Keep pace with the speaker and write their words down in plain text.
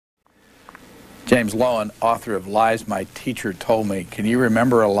James Loewen, author of Lies My Teacher Told Me. Can you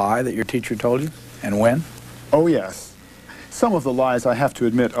remember a lie that your teacher told you, and when? Oh, yes. Some of the lies, I have to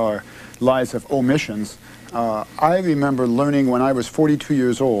admit, are lies of omissions. I remember learning when I was 42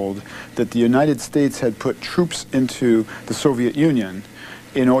 years old that the United States had put troops into the Soviet Union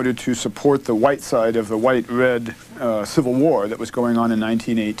in order to support the white side of the white-red civil war that was going on in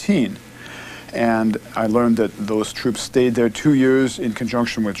 1918. And I learned that those troops stayed there 2 years in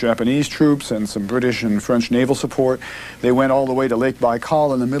conjunction with Japanese troops and some British and French naval support. They went all the way to Lake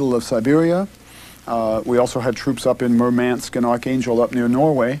Baikal in the middle of Siberia. We also had troops up in Murmansk and Archangel up near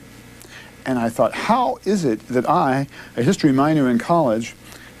Norway. And I thought, how is it that I, a history minor in college,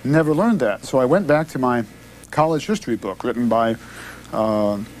 never learned that? So I went back to my college history book written by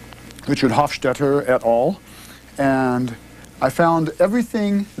Richard Hofstetter et al. And I found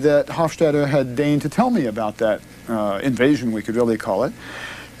everything that Hofstetter had deigned to tell me about that invasion, we could really call it.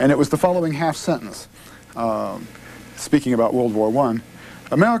 And it was the following half sentence, speaking about World War I.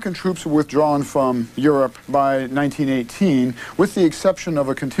 American troops were withdrawn from Europe by 1918, with the exception of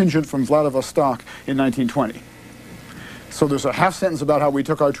a contingent from Vladivostok in 1920. So there's a half sentence about how we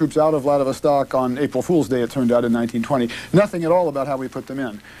took our troops out of Vladivostok on April Fool's Day, it turned out, in 1920. Nothing at all about how we put them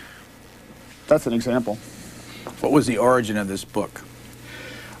in. That's an example. What was the origin of this book?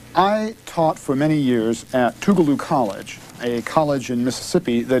 I taught for many years at Tougaloo College, a college in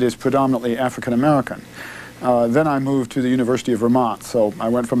Mississippi that is predominantly African American. Then I moved to the University of Vermont, so I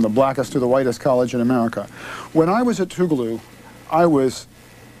went from the blackest to the whitest college in America. When I was at Tougaloo, I was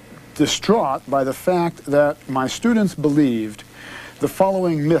distraught by the fact that my students believed the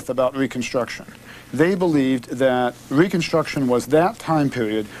following myth about Reconstruction. They believed that Reconstruction was that time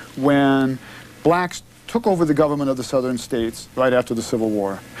period when blacks took over the government of the southern states right after the Civil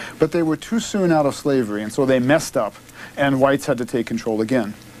War. But they were too soon out of slavery, and so they messed up, and whites had to take control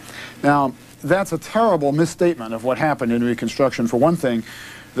again. Now, that's a terrible misstatement of what happened in Reconstruction. For one thing,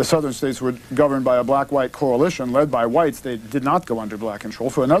 the southern states were governed by a black-white coalition led by whites. They did not go under black control.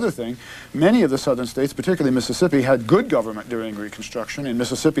 For another thing, many of the southern states, particularly Mississippi, had good government during Reconstruction. In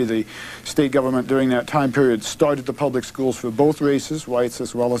Mississippi, the state government during that time period started the public schools for both races, whites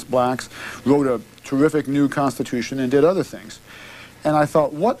as well as blacks, wrote a terrific new constitution, and did other things. And I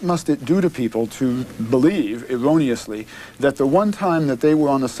thought, what must it do to people to believe, erroneously, that the one time that they were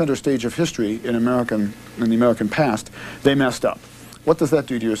on the center stage of history in the American past, they messed up? What does that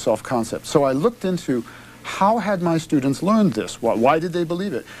do to your self-concept? So I looked into how had my students learned this? Why did they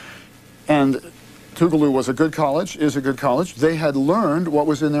believe it? And Tougaloo was a good college, is a good college. They had learned what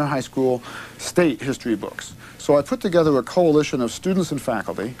was in their high school state history books. So I put together a coalition of students and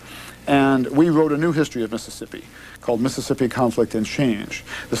faculty, and we wrote a new history of Mississippi called Mississippi Conflict and Change.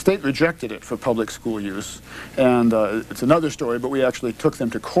 The state rejected it for public school use, and it's another story, but we actually took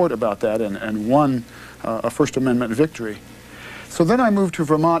them to court about that and won a First Amendment victory. So then I moved to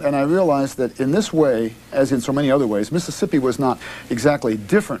Vermont, and I realized that in this way, as in so many other ways, Mississippi was not exactly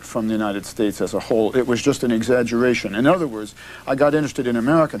different from the United States as a whole. It was just an exaggeration. In other words, I got interested in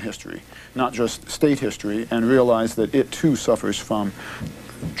American history, not just state history, and realized that it too suffers from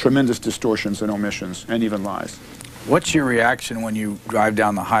tremendous distortions and omissions and even lies. What's your reaction when you drive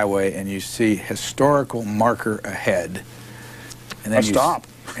down the highway and you see historical marker ahead? And then I stop.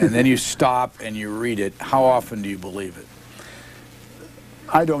 And then you stop and you read it. How often do you believe it?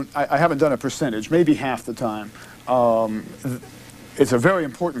 I haven't done a percentage, maybe half the time. It's a very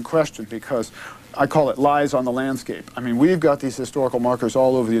important question because I call it lies on the landscape. I mean, we've got these historical markers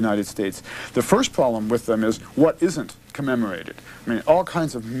all over the United States. The first problem with them is what isn't commemorated. I mean, all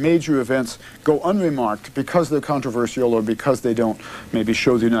kinds of major events go unremarked because they're controversial or because they don't maybe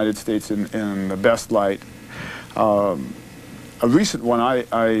show the United States in the best light. A recent one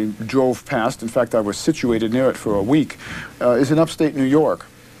I drove past, in fact I was situated near it for a week, is in upstate New York.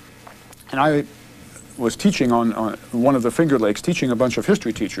 And I was teaching on one of the Finger Lakes, teaching a bunch of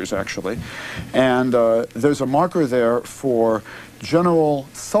history teachers actually, and there's a marker there for General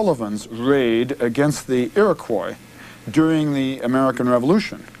Sullivan's raid against the Iroquois during the American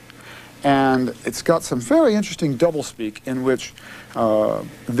Revolution. And it's got some very interesting doublespeak in which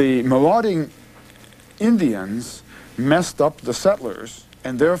the marauding Indians messed up the settlers,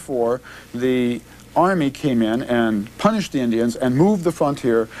 and therefore the army came in and punished the Indians and moved the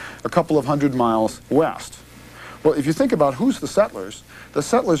frontier a couple of 100 miles west. Well, if you think about who's the settlers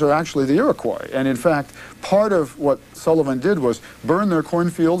are actually the Iroquois. And in fact, part of what Sullivan did was burn their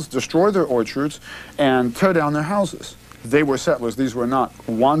cornfields, destroy their orchards, and tear down their houses. They were settlers. These were not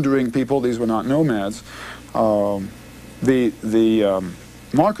wandering people. These were not nomads. The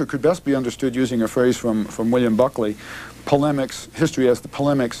marker could best be understood using a phrase from William Buckley, polemics, history as the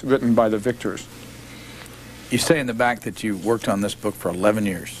polemics written by the victors. You say in the back that you worked on this book for 11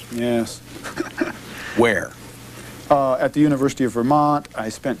 years. Yes. Where? At the University of Vermont. I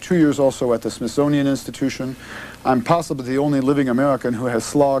spent 2 years also at the Smithsonian Institution. I'm possibly the only living American who has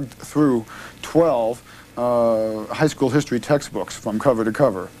slogged through 12 high school history textbooks from cover to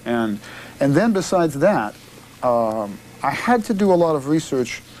cover. And then besides that, I had to do a lot of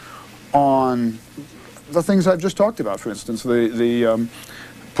research on the things I've just talked about, for instance, the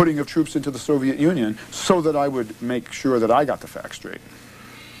putting of troops into the Soviet Union, so that I would make sure that I got the facts straight.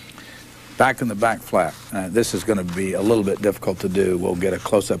 Back in the back flap, this is going to be a little bit difficult to do. We'll get a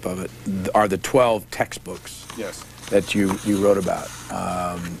close-up of it. Are the 12 textbooks Yes. that you wrote about?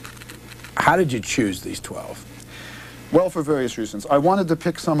 How did you choose these 12? Well, for various reasons. I wanted to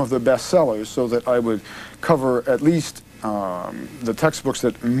pick some of the bestsellers so that I would cover at least the textbooks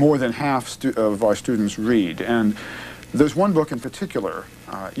that more than half of our students read. And there's one book in particular.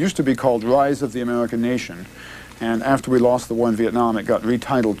 It used to be called Rise of the American Nation. And after we lost the war in Vietnam, it got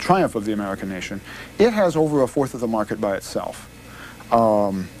retitled Triumph of the American Nation. It has over a fourth of the market by itself.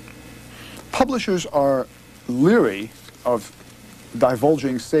 Publishers are leery of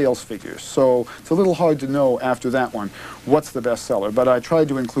divulging sales figures, so it's a little hard to know after that one what's the bestseller, but I tried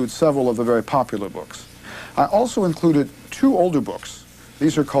to include several of the very popular books. I also included 2 older books.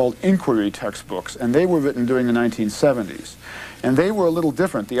 These are called inquiry textbooks, and they were written during the 1970s. And they were a little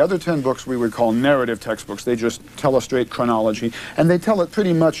different. The other 10 books we would call narrative textbooks. They just tell a straight chronology, and they tell it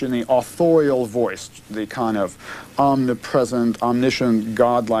pretty much in the authorial voice, the kind of omnipresent, omniscient,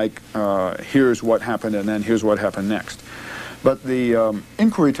 godlike, here's what happened and then here's what happened next. But the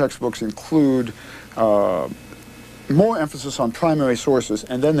inquiry textbooks include more emphasis on primary sources,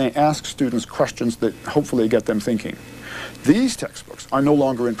 and then they ask students questions that hopefully get them thinking. These textbooks are no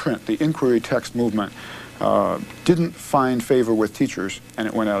longer in print. The inquiry text movement didn't find favor with teachers, and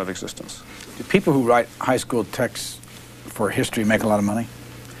it went out of existence. Do people who write high school texts for history make a lot of money?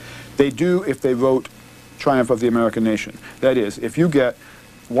 They do if they wrote Triumph of the American Nation. That is, if you get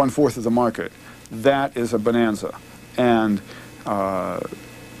 1/4 of the market, that is a bonanza. And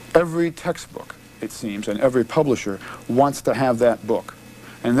every textbook, it seems, and every publisher wants to have that book.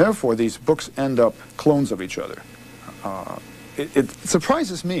 And therefore, these books end up clones of each other. It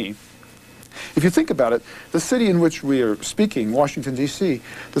surprises me. If you think about it, the city in which we are speaking, Washington, D.C.,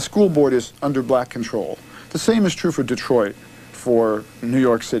 the school board is under black control. The same is true for Detroit, for New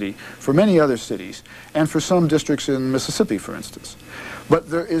York City, for many other cities, and for some districts in Mississippi, for instance. But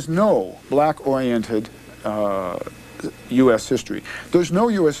there is no black-oriented U.S. history. There's no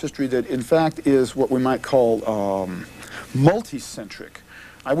U.S. history that, in fact, is what we might call multi-centric.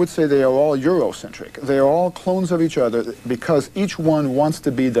 I would say they are all Eurocentric. They are all clones of each other because each one wants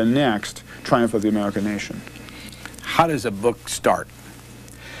to be the next Triumph of the American Nation. How does a book start?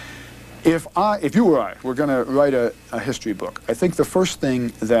 If you or I were going to write a history book, I think the first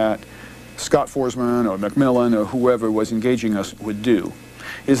thing that Scott Forsman or Macmillan or whoever was engaging us would do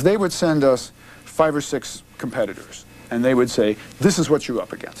is they would send us 5 or 6 competitors, and they would say, this is what you're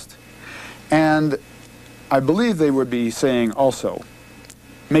up against. And I believe they would be saying also,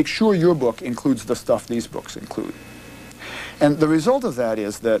 make sure your book includes the stuff these books include. And the result of that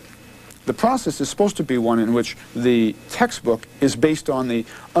is that the process is supposed to be one in which the textbook is based on the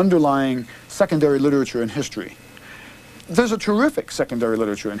underlying secondary literature and history. There's a terrific secondary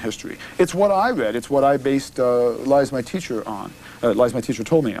literature and history. It's what I read. It's what I based Lies My Teacher on. Lies My Teacher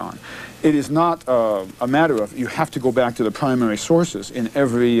Told Me on. It is not a matter of you have to go back to the primary sources in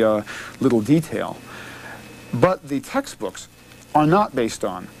every little detail. But the textbooks are not based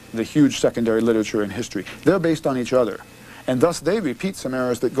on the huge secondary literature and history. They're based on each other. And thus they repeat some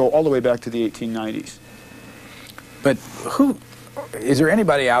errors that go all the way back to the 1890s. But is there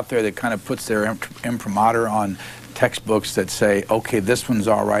anybody out there that kind of puts their imprimatur on textbooks that say, okay, this one's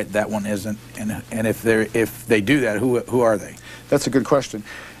all right, that one isn't? And if they do that, who are they? That's a good question.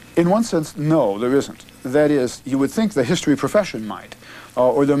 In one sense, no, there isn't. That is, you would think the history profession might,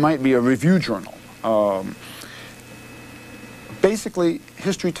 or there might be a review journal. Basically,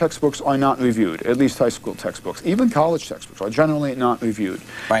 history textbooks are not reviewed, at least high school textbooks. Even college textbooks are generally not reviewed.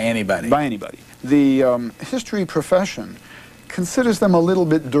 By anybody? By anybody. The history profession considers them a little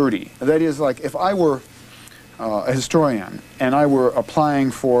bit dirty. That is, like, if I were a historian and I were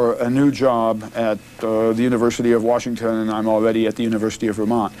applying for a new job at the University of Washington and I'm already at the University of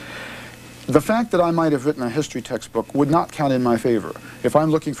Vermont, the fact that I might have written a history textbook would not count in my favor. If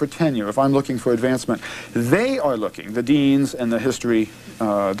I'm looking for tenure, if I'm looking for advancement, they are looking, the deans and the history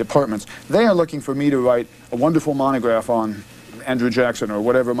departments, they are looking for me to write a wonderful monograph on Andrew Jackson or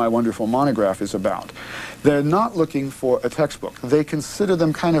whatever my wonderful monograph is about. They're not looking for a textbook. They consider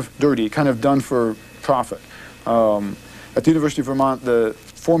them kind of dirty, kind of done for profit. At the University of Vermont, the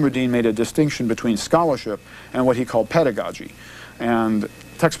former dean made a distinction between scholarship and what he called pedagogy. And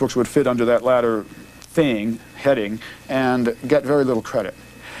textbooks would fit under that latter heading, and get very little credit.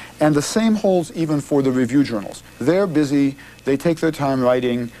 And the same holds even for the review journals. They're busy, they take their time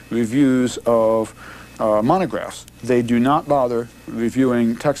writing reviews of monographs. They do not bother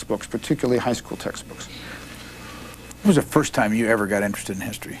reviewing textbooks, particularly high school textbooks. When was the first time you ever got interested in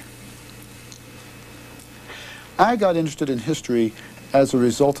history? I got interested in history as a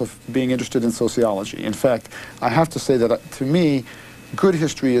result of being interested in sociology. In fact, I have to say that to me, good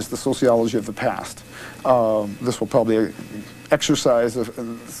history is the sociology of the past. This will probably exercise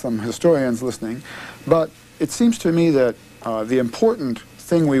some historians listening, but it seems to me that the important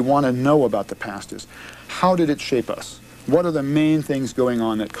thing we want to know about the past is, how did it shape us? What are the main things going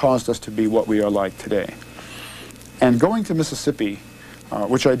on that caused us to be what we are like today? And going to Mississippi,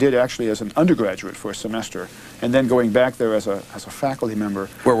 which I did actually as an undergraduate for a semester, and then going back there as a faculty member.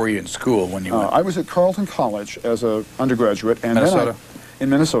 Where were you in school when you went? I was at Carleton College as an undergraduate. And Minnesota? In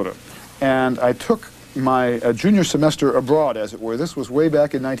Minnesota. And I took my junior semester abroad, as it were. This was way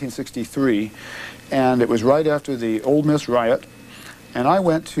back in 1963, and it was right after the Ole Miss riot. And I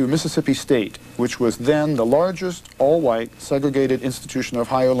went to Mississippi State, which was then the largest all-white segregated institution of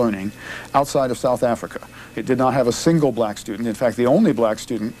higher learning outside of South Africa. It did not have a single black student. In fact, the only black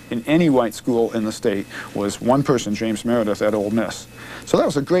student in any white school in the state was one person, James Meredith, at Ole Miss. So that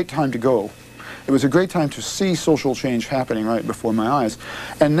was a great time to go. It was a great time to see social change happening right before my eyes.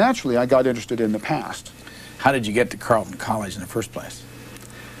 And naturally, I got interested in the past. How did you get to Carleton College in the first place?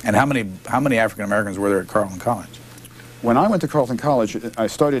 And how many African Americans were there at Carleton College? When I went to Carleton College, I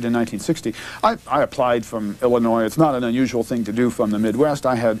started in 1960. I applied from Illinois. It's not an unusual thing to do from the Midwest.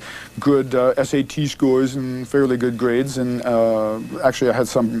 I had good SAT scores and fairly good grades, and actually I had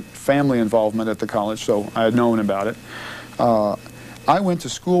some family involvement at the college, so I had known about it. I went to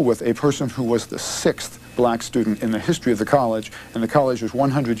school with a person who was the 6th black student in the history of the college, and the college is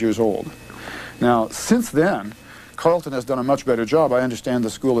 100 years old. Now, since then, Carleton has done a much better job. I understand the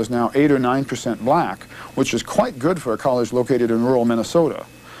school is now 8 or 9% black, which is quite good for a college located in rural Minnesota.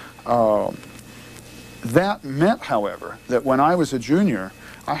 That meant, however, that when I was a junior,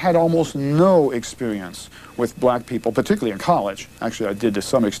 I had almost no experience with black people, particularly in college. Actually, I did to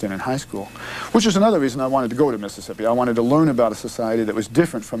some extent in high school, which is another reason I wanted to go to Mississippi. I wanted to learn about a society that was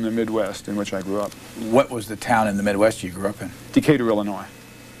different from the Midwest in which I grew up. What was the town in the Midwest you grew up in? Decatur, Illinois.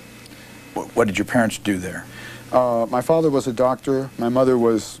 What did your parents do there? My father was a doctor, my mother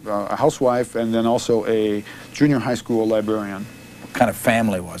was a housewife, and then also a junior high school librarian. What kind of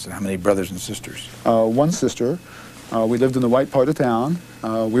family was it? How many brothers and sisters? One sister. We lived in the white part of town.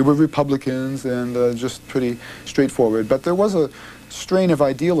 We were Republicans and just pretty straightforward. But there was a strain of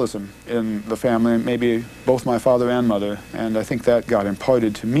idealism in the family, maybe both my father and mother, and I think that got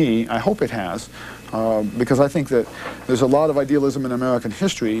imparted to me. I hope it has, because I think that there's a lot of idealism in American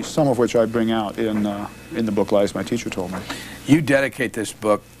history, some of which I bring out in the book Lies My Teacher Told Me. You dedicate this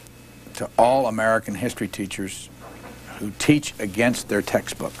book to all American history teachers who teach against their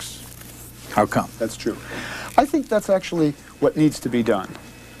textbooks. How come? That's true. I think that's actually what needs to be done.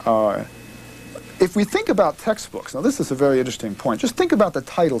 If we think about textbooks, now this is a very interesting point, just think about the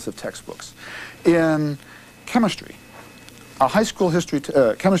titles of textbooks. In chemistry, a high school history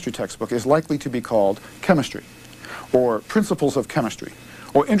chemistry textbook is likely to be called Chemistry, or Principles of Chemistry,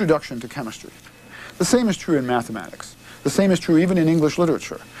 or Introduction to Chemistry. The same is true in mathematics. The same is true even in English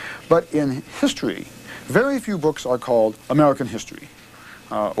literature. But in history, very few books are called American History,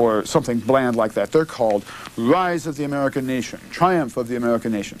 or something bland like that. They're called Rise of the American Nation, Triumph of the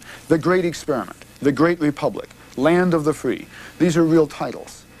American Nation, The Great Experiment, The Great Republic, Land of the Free. These are real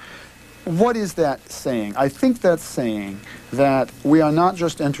titles. What is that saying? I think that's saying that we are not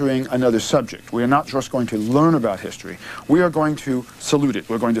just entering another subject. We are not just going to learn about history. We are going to salute it.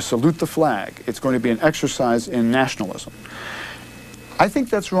 We're going to salute the flag. It's going to be an exercise in nationalism. I think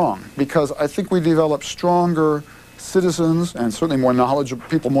that's wrong, because I think we develop stronger citizens and certainly more knowledgeable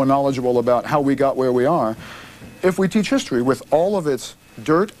people, more knowledgeable about how we got where we are, if we teach history with all of its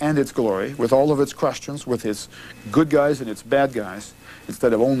dirt and its glory, with all of its questions, with its good guys and its bad guys,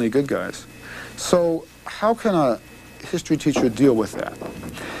 instead of only good guys. So how can a history teacher deal with that?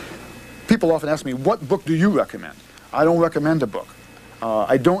 People often ask me, what book do you recommend? I don't recommend a book.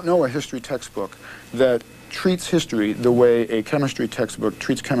 I don't know a history textbook that treats history the way a chemistry textbook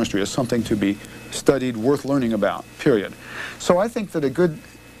treats chemistry, as something to be studied, worth learning about, period. So I think that a good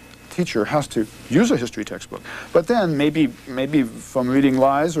teacher has to use a history textbook. But then maybe from reading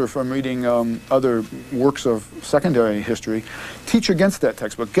Lies or from reading other works of secondary history, teach against that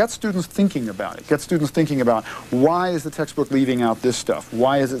textbook. Get students thinking about it. Get students thinking about, why is the textbook leaving out this stuff?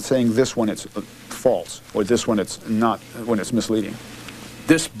 Why is it saying this when it's false, or this when it's not, when it's misleading?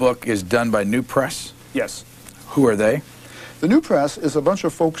 This book is done by New Press? Yes. Who are they? The New Press is a bunch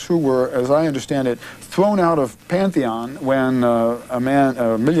of folks who were, as I understand it, thrown out of Pantheon when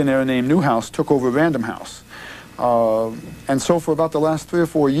a millionaire named Newhouse took over Random House. And so for about the last 3 or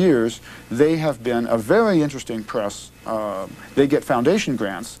 4 years, they have been a very interesting press. They get foundation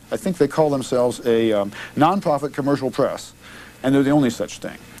grants. I think they call themselves a nonprofit commercial press, and they're the only such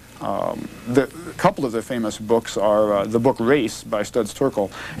thing. A couple of their famous books are the book Race by Studs Terkel,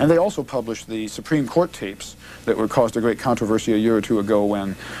 and they also published the Supreme Court tapes that were caused a great controversy a year or two ago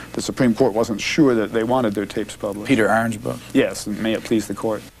when the Supreme Court wasn't sure that they wanted their tapes published. Peter Iron's book? Yes, and may it please the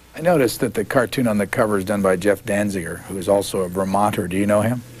court. I noticed that the cartoon on the cover is done by Jeff Danziger, who is also a Vermonter. Do you know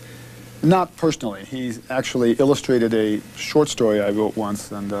him? Not personally. He's actually illustrated a short story I wrote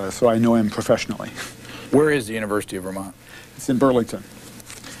once, and so I know him professionally. Where is the University of Vermont? It's in Burlington.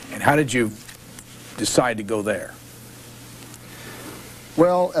 And how did you decide to go there?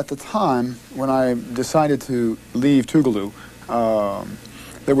 Well, at the time, when I decided to leave Tougaloo,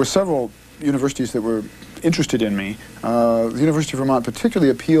 there were several universities that were interested in me. The University of Vermont particularly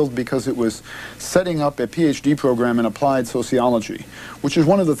appealed because it was setting up a PhD program in applied sociology, which is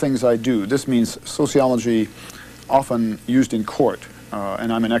one of the things I do. This means sociology often used in court,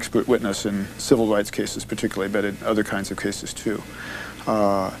 and I'm an expert witness in civil rights cases particularly, but in other kinds of cases too.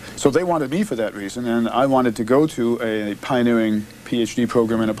 So they wanted me for that reason, and I wanted to go to a pioneering PhD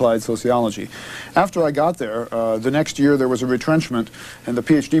program in applied sociology. After I got there, the next year there was a retrenchment, and the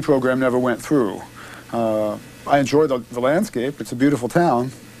PhD program never went through. I enjoy the landscape. It's a beautiful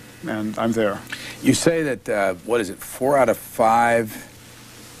town, and I'm there. You say that, what is it, 4 out of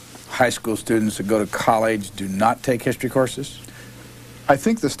 5 high school students that go to college do not take history courses? I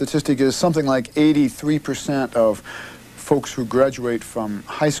think the statistic is something like 83% of folks who graduate from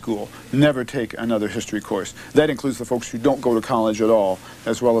high school never take another history course. That includes the folks who don't go to college at all,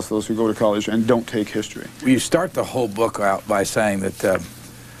 as well as those who go to college and don't take history. Well, you start the whole book out by saying that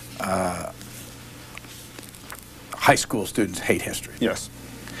high school students hate history. Yes.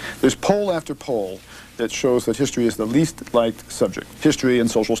 There's poll after poll that shows that history is the least liked subject. History and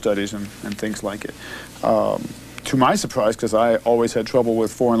social studies and things like it. To my surprise, because I always had trouble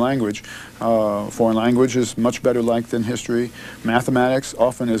with foreign language is much better liked than history. Mathematics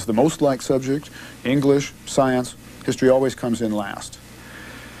often is the most liked subject. English, science, history always comes in last.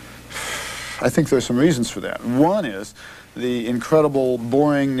 I think there's some reasons for that. One is the incredible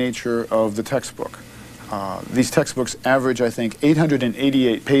boring nature of the textbook. These textbooks average, I think,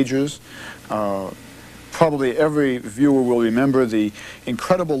 888 pages. Probably every viewer will remember the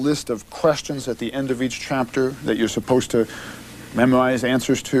incredible list of questions at the end of each chapter that you're supposed to memorize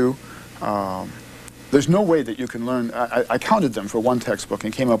answers to. There's no way that you can learn. I counted them for one textbook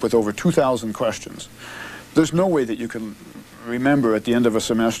and came up with over 2,000 questions. There's no way that you can remember at the end of a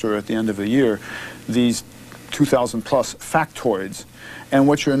semester or at the end of a year these 2,000 plus factoids. And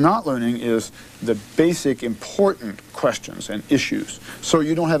what you're not learning is the basic important questions and issues. So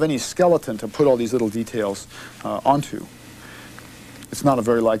you don't have any skeleton to put all these little details onto. It's not a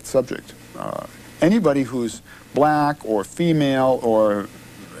very liked subject. Anybody who's black or female or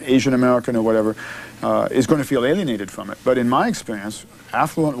Asian American or whatever is going to feel alienated from it. But in my experience,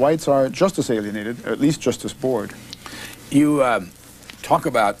 affluent whites are just as alienated, or at least just as bored. You talk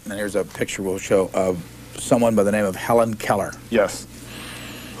about, and here's a picture we'll show, of someone by the name of Helen Keller. Yes.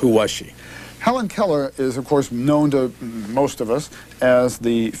 Who was she? Helen Keller is, of course, known to most of us as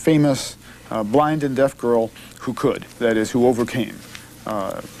the famous blind and deaf girl who could, that is, who overcame.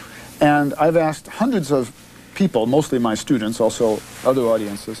 And I've asked hundreds of people, mostly my students, also other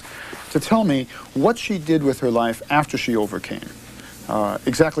audiences, to tell me what she did with her life after she overcame.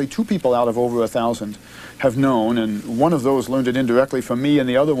 Exactly 2 people out of over 1,000 have known, and one of those learned it indirectly from me, and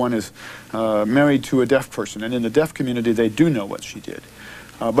the other one is married to a deaf person. And in the deaf community, they do know what she did.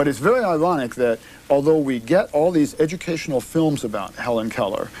 But it's very ironic that although we get all these educational films about Helen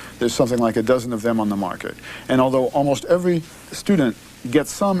Keller, there's something like a dozen of them on the market, and although almost every student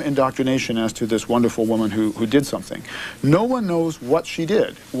gets some indoctrination as to this wonderful woman who did something, no one knows what she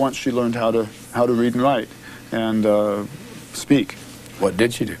did once she learned how to read and write and speak. What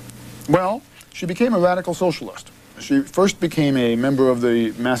did she do? Well, she became a radical socialist. She first became a member of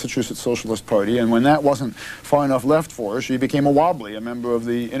the Massachusetts Socialist Party, and when that wasn't far enough left for her, she became a Wobbly, a member of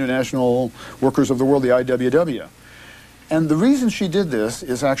the International Workers of the World, the IWW. And the reason she did this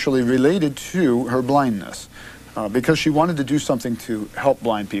is actually related to her blindness. Because she wanted to do something to help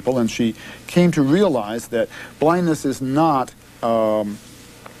blind people, and she came to realize that blindness is not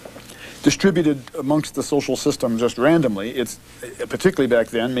distributed amongst the social system just randomly. It's, particularly back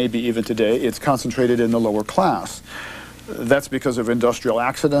then, maybe even today, it's concentrated in the lower class. That's because of industrial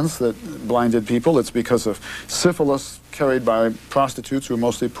accidents that blinded people. It's because of syphilis carried by prostitutes who are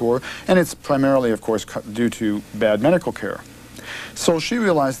mostly poor. And it's primarily, of course, due to bad medical care. So she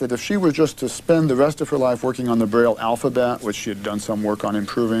realized that if she were just to spend the rest of her life working on the Braille alphabet, which she had done some work on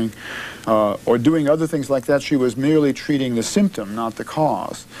improving, or doing other things like that, she was merely treating the symptom, not the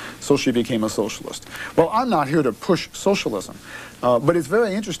cause. So she became a socialist. Well, I'm not here to push socialism, but it's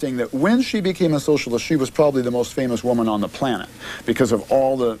very interesting that when she became a socialist, she was probably the most famous woman on the planet because of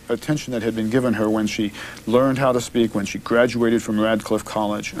all the attention that had been given her when she learned how to speak, when she graduated from Radcliffe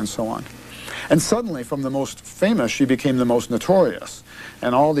College, and so on. And suddenly, from the most famous, she became the most notorious.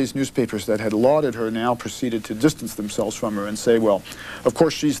 And all these newspapers that had lauded her now proceeded to distance themselves from her and say, well, of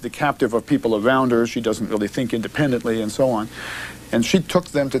course she's the captive of people around her, she doesn't really think independently, and so on. And she took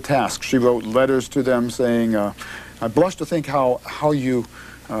them to task. She wrote letters to them saying, I blush to think how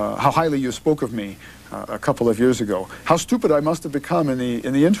highly you spoke of me a couple of years ago. How stupid I must have become in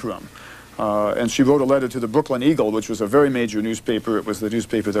the interim. And she wrote a letter to the Brooklyn Eagle, which was a very major newspaper. It was the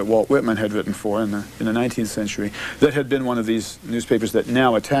newspaper that Walt Whitman had written for in the 19th century, that had been one of these newspapers that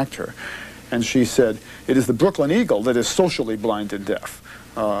now attacked her. And she said, it is the Brooklyn Eagle that is socially blind and deaf.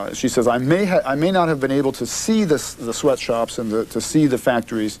 She says, I may not have been able to see the sweatshops and to see the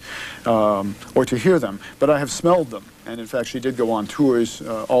factories or to hear them, but I have smelled them. And in fact, she did go on tours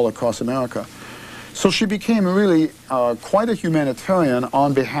all across America. So she became really quite a humanitarian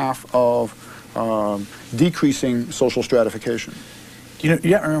on behalf of decreasing social stratification. You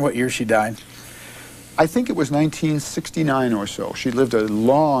remember what year she died? I think it was 1969 or so. She lived a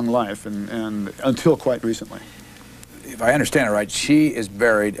long life and until quite recently. If I understand it right, she is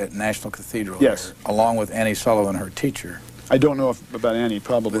buried at National Cathedral. Yes. Here, along with Annie Sullivan, her teacher. I don't know about Annie,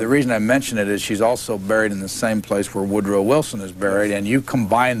 probably. But the reason I mention it is she's also buried in the same place where Woodrow Wilson is buried, and you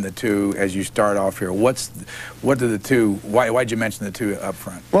combine the two as you start off here. What do the two, why'd you mention the two up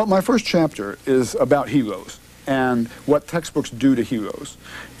front? Well, my first chapter is about heroes and what textbooks do to heroes.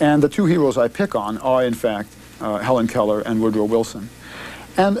 And the two heroes I pick on are, in fact, Helen Keller and Woodrow Wilson.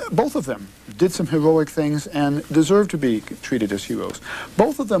 And both of them did some heroic things and deserve to be treated as heroes.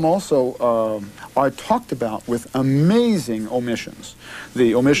 Both of them also are talked about with amazing omissions.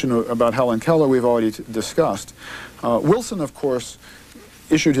 The omission about Helen Keller we've already discussed. Wilson, of course,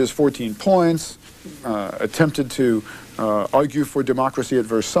 issued his 14 points, attempted to argue for democracy at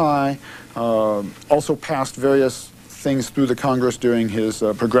Versailles, also passed various things through the Congress during his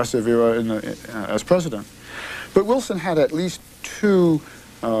progressive era as president. But Wilson had at least two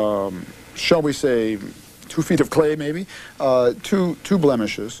shall we say, 2 feet of clay maybe, two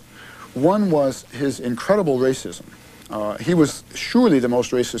blemishes. One was his incredible racism. He was surely the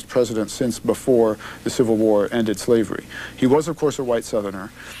most racist president since before the Civil War ended slavery. He was, of course, a white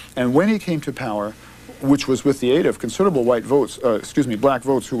Southerner. And when he came to power, which was with the aid of considerable black votes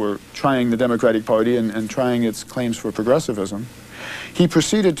who were trying the Democratic Party and trying its claims for progressivism, he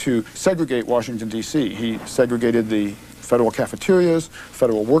proceeded to segregate Washington, D.C. He segregated the federal cafeterias,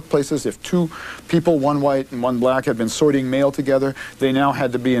 federal workplaces. If two people, one white and one black, had been sorting mail together, they now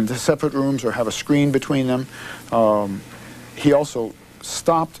had to be in separate rooms or have a screen between them. He also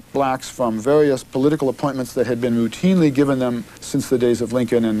stopped blacks from various political appointments that had been routinely given them since the days of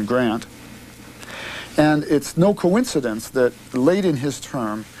Lincoln and Grant. And it's no coincidence that late in his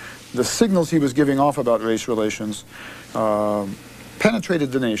term, the signals he was giving off about race relations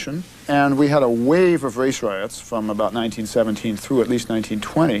penetrated the nation, and we had a wave of race riots from about 1917 through at least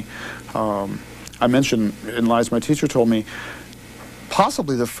 1920. I mentioned in Lies My Teacher Told Me,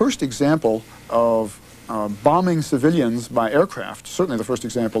 possibly the first example of bombing civilians by aircraft, certainly the first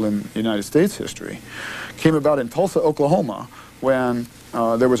example in United States history, came about in Tulsa, Oklahoma, when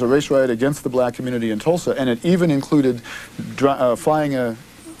there was a race riot against the black community in Tulsa, and it even included flying a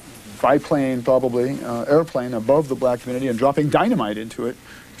biplane, probably, airplane above the black community and dropping dynamite into it,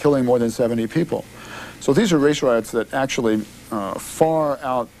 killing more than 70 people. So these are race riots that actually far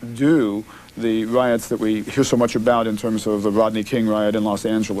outdo the riots that we hear so much about in terms of the Rodney King riot in Los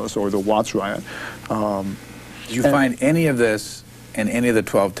Angeles or the Watts riot. Did you find any of this in any of the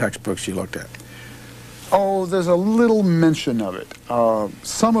 12 textbooks you looked at? Oh, there's a little mention of it.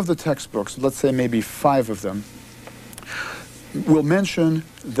 Some of the textbooks, let's say maybe 5 of them, will mention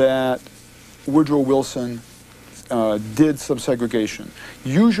that Woodrow Wilson did some segregation,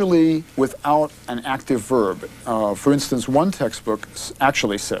 usually without an active verb. For instance, one textbook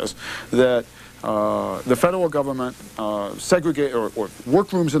actually says that the federal government segregated, or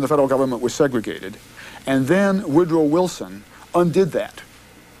workrooms in the federal government were segregated, and then Woodrow Wilson undid that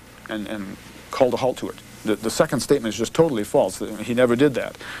and called a halt to it. The second statement is just totally false. He never did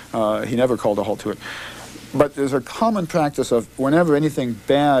that. He never called a halt to it. But there's a common practice of whenever anything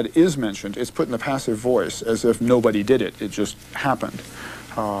bad is mentioned, it's put in the passive voice as if nobody did it. It just happened.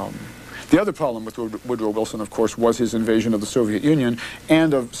 The other problem with Woodrow Wilson, of course, was his invasion of the Soviet Union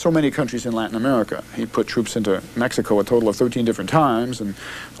and of so many countries in Latin America. He put troops into Mexico a total of 13 different times, and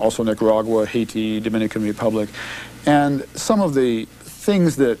also Nicaragua, Haiti, Dominican Republic. And some of the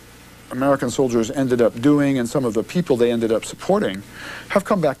things that American soldiers ended up doing and some of the people they ended up supporting have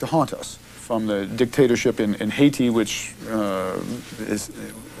come back to haunt us. From the dictatorship in Haiti, which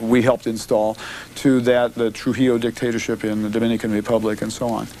we helped install, to the Trujillo dictatorship in the Dominican Republic, and so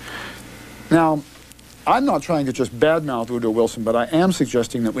on. Now, I'm not trying to just badmouth Woodrow Wilson, but I am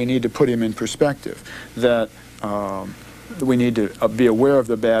suggesting that we need to put him in perspective, that we need to be aware of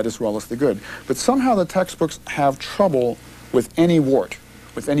the bad as well as the good. But somehow the textbooks have trouble with any wart,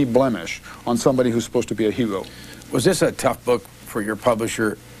 with any blemish on somebody who's supposed to be a hero. Was this a tough book for your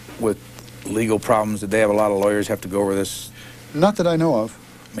publisher with legal problems? Did they have a lot of lawyers have to go over this? Not that I know of.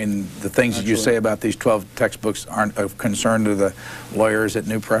 I mean, the things that you say about these 12 textbooks aren't of concern to the lawyers at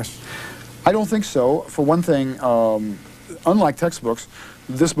New Press? I don't think so. For one thing, unlike textbooks,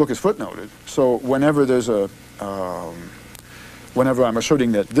 this book is footnoted. So whenever there's whenever I'm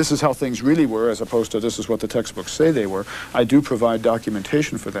asserting that this is how things really were as opposed to this is what the textbooks say they were, I do provide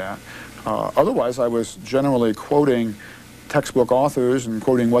documentation for that. Otherwise, I was generally quoting textbook authors and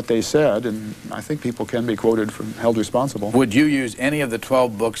quoting what they said, and I think people can be quoted held responsible. Would you use any of the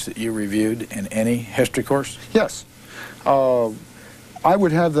 12 books that you reviewed in any history course? Yes. I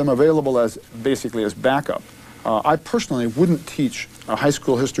would have them available as basically as backup. I personally wouldn't teach a high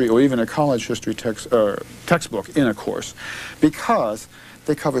school history or even a college history textbook in a course because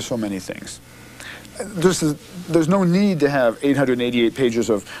they cover so many things. There's no need to have 888 pages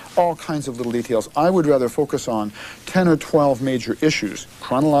of all kinds of little details. I would rather focus on 10 or 12 major issues,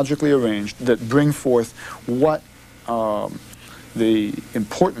 chronologically arranged, that bring forth what the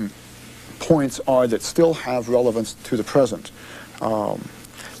important points are that still have relevance to the present.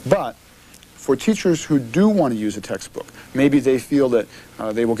 But for teachers who do want to use a textbook, maybe they feel that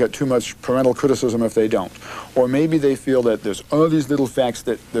they will get too much parental criticism if they don't. Or maybe they feel that there's all these little facts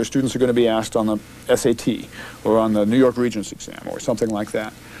that their students are going to be asked on the SAT or on the New York Regents exam or something like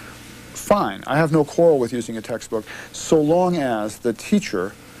that. Fine, I have no quarrel with using a textbook so long as the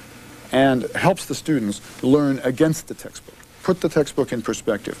teacher helps the students learn against the textbook. Put the textbook in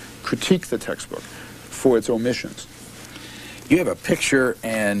perspective. Critique the textbook for its omissions. You have a picture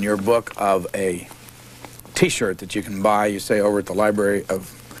in your book of a T-shirt that you can buy, you say, over at the Library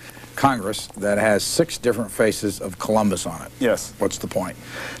of Congress that has 6 different faces of Columbus on it. Yes. What's the point?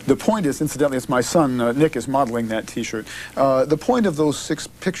 The point is, incidentally, it's my son, Nick, is modeling that T-shirt. The point of those 6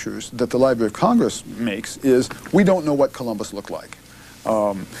 pictures that the Library of Congress makes is we don't know what Columbus looked like.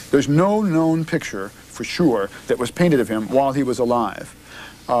 There's no known picture, for sure, that was painted of him while he was alive.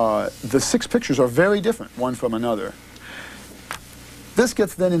 The 6 pictures are very different, one from another. This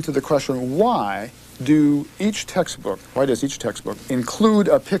gets then into the question, why does each textbook include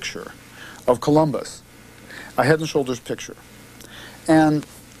a picture of Columbus, a head and shoulders picture? And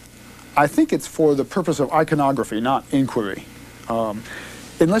I think it's for the purpose of iconography, not inquiry.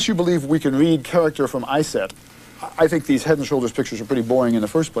 Unless you believe we can read character from ISET, I think these head and shoulders pictures are pretty boring in the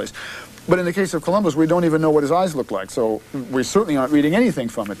first place. But in the case of Columbus, we don't even know what his eyes look like, so we certainly aren't reading anything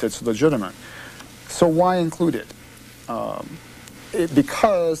from it that's legitimate. So why include it?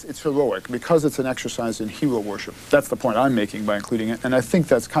 Because it's heroic, because it's an exercise in hero worship. That's the point I'm making by including it, and I think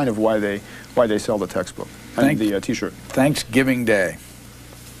that's kind of why they sell the textbook and the T-shirt. Thanksgiving Day.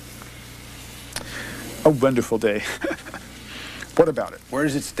 A wonderful day. What about it? Where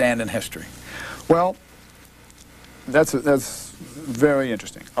does it stand in history? Well, that's very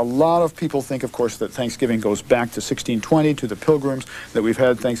interesting. A lot of people think, of course, that Thanksgiving goes back to 1620, to the Pilgrims, that we've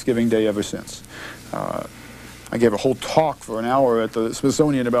had Thanksgiving Day ever since. I gave a whole talk for an hour at the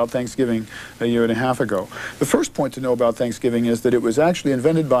Smithsonian about Thanksgiving a year and a half ago. The first point to know about Thanksgiving is that it was actually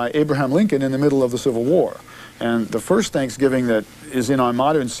invented by Abraham Lincoln in the middle of the Civil War. And the first Thanksgiving that is in our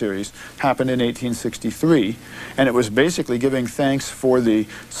modern series happened in 1863. And it was basically giving thanks for the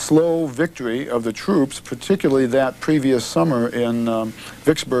slow victory of the troops, particularly that previous summer in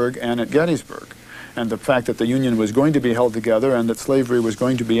Vicksburg and at Gettysburg. And the fact that the Union was going to be held together and that slavery was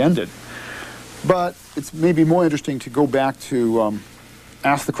going to be ended. But it's maybe more interesting to go back to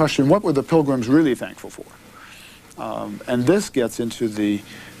ask the question, what were the Pilgrims really thankful for? And this gets into the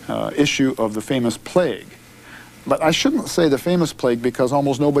issue of the famous plague. But I shouldn't say the famous plague because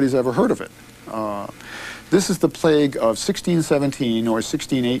almost nobody's ever heard of it. This is the plague of 1617 or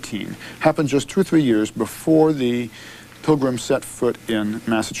 1618. Happened just 2 or 3 years before the Pilgrims set foot in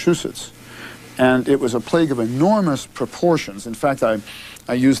Massachusetts. And it was a plague of enormous proportions. In fact, I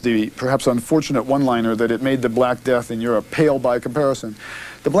used the perhaps unfortunate one-liner that it made the Black Death in Europe pale by comparison.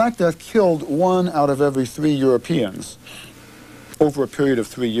 The Black Death killed 1 out of every 3 Europeans over a period of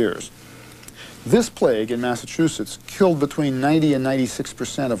 3 years. This plague in Massachusetts killed between 90 and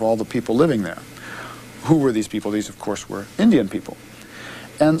 96% of all the people living there. Who were these people? These, of course, were Indian people.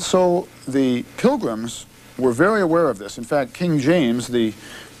 And so the Pilgrims were very aware of this. In fact, King James, the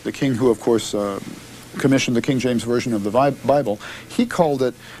king who, of course, commissioned the King James Version of the Bible, he called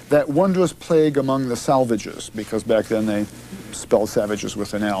it that wondrous plague among the salvages, because back then they spelled savages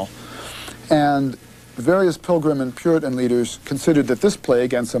with an L. And various Pilgrim and Puritan leaders considered that this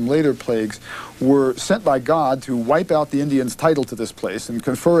plague and some later plagues were sent by God to wipe out the Indians' title to this place and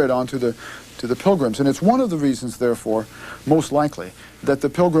confer it onto the Pilgrims. And it's one of the reasons, therefore, most likely, that the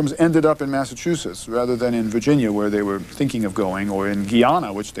Pilgrims ended up in Massachusetts rather than in Virginia, where they were thinking of going, or in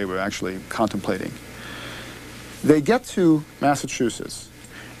Guyana, which they were actually contemplating. They get to Massachusetts,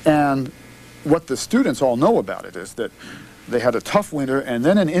 and what the students all know about it is that they had a tough winter, and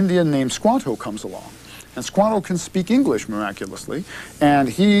then an Indian named Squanto comes along. And Squanto can speak English miraculously, and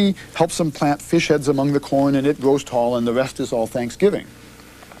he helps them plant fish heads among the corn, and it grows tall, and the rest is all Thanksgiving.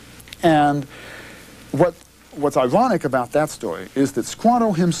 And what's ironic about that story is that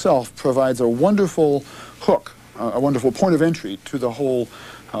Squanto himself provides a wonderful hook, a wonderful point of entry to the whole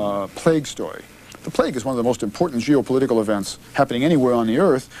plague story. The plague is one of the most important geopolitical events happening anywhere on the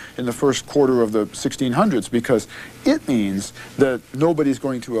earth in the first quarter of the 1600s, because it means that nobody's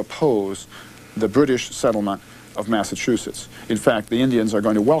going to oppose the British settlement of Massachusetts. In fact, the Indians are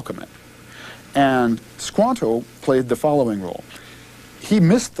going to welcome it. And Squanto played the following role. He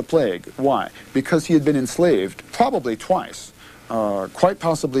missed the plague. Why? Because he had been enslaved, probably twice, quite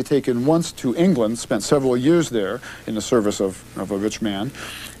possibly taken once to England, spent several years there in the service of a rich man,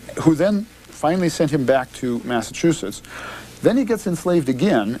 who then finally sent him back to Massachusetts. Then he gets enslaved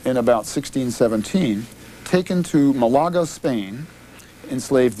again in about 1617, taken to Malaga, Spain,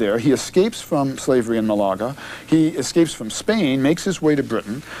 enslaved there. He escapes from slavery in Malaga. He escapes from Spain, makes his way to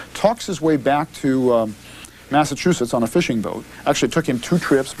Britain, talks his way back to Massachusetts on a fishing boat. Actually, it took him 2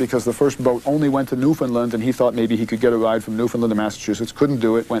 trips because the first boat only went to Newfoundland, and he thought maybe he could get a ride from Newfoundland to Massachusetts. Couldn't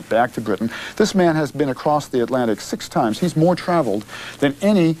do it, went back to Britain. This man has been across the Atlantic 6 times. He's more traveled than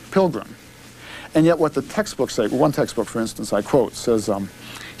any pilgrim. And yet what the textbooks say, one textbook, for instance, I quote, says,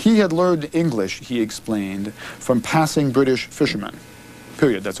 he had learned English, he explained, from passing British fishermen.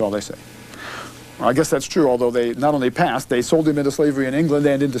 Period. That's all they say. Well, I guess that's true, although they not only passed, they sold him into slavery in England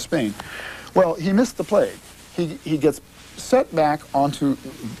and into Spain. Well, he missed the plague. He gets set back onto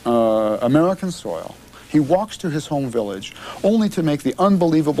American soil. He walks to his home village, only to make the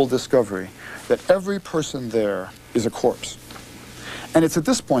unbelievable discovery that every person there is a corpse. And it's at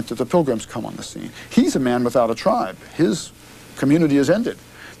this point that the Pilgrims come on the scene. He's a man without a tribe. His community is ended.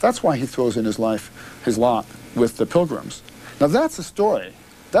 That's why he throws in his lot with the Pilgrims. Now that's a story.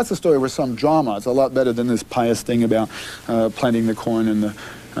 That's a story with some drama. It's a lot better than this pious thing about planting the corn and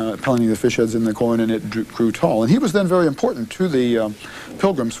planting the fish heads in the corn, and it grew tall. And he was then very important to the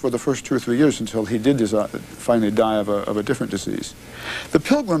Pilgrims for the first 2 or 3 years until he did finally die of a different disease. The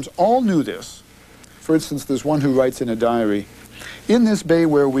Pilgrims all knew this. For instance, there's one who writes in a diary, "In this bay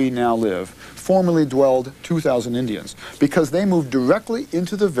where we now live, formerly dwelled 2,000 Indians, because they moved directly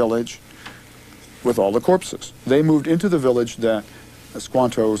into the village with all the corpses. They moved into the village that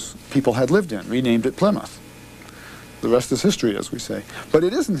Squanto's people had lived in, renamed it Plymouth. The rest is history, as we say. But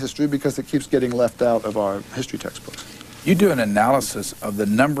it isn't history because it keeps getting left out of our history textbooks." You do an analysis of the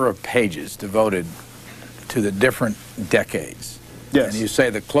number of pages devoted to the different decades. Yes. And you say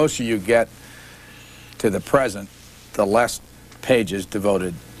the closer you get to the present, the less pages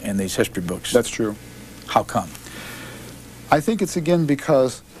devoted in these history books. That's true. How come? I think it's again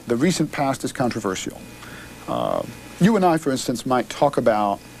because the recent past is controversial. You and I, for instance, might talk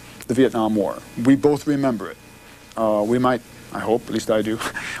about the Vietnam War. We both remember it. We might, I hope, at least I do,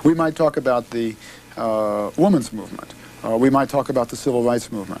 we might talk about the women's movement. We might talk about the civil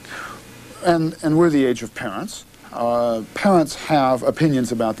rights movement. And we're the age of parents. Parents have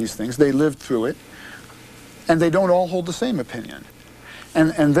opinions about these things. They lived through it. And they don't all hold the same opinion.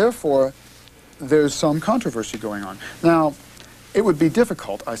 And therefore, there's some controversy going on. Now, it would be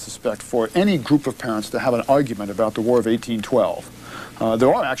difficult, I suspect, for any group of parents to have an argument about the War of 1812.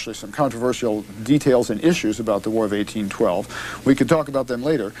 There are actually some controversial details and issues about the War of 1812. We could talk about them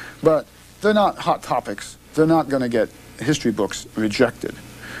later, but they're not hot topics. They're not going to get history books rejected.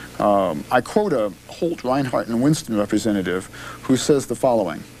 I quote a Holt, Reinhardt, and Winston representative who says the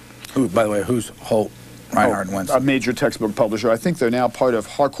following. Who, by the way, who's Holt, Reinhardt, and Winston? A major textbook publisher. I think they're now part of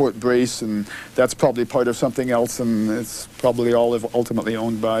Harcourt Brace, and that's probably part of something else, and it's probably all ultimately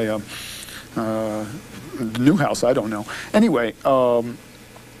owned by Newhouse, I don't know. Anyway,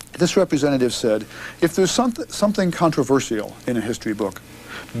 this representative said, if there's something controversial in a history book,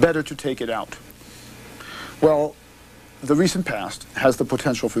 better to take it out. Well, the recent past has the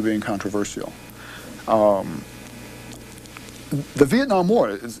potential for being controversial. The Vietnam War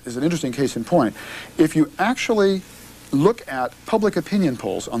is an interesting case in point. If you actually look at public opinion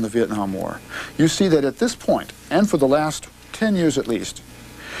polls on the Vietnam War, you see that at this point, and for the last 10 years at least,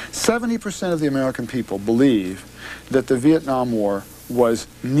 70% of the American people believe that the Vietnam War was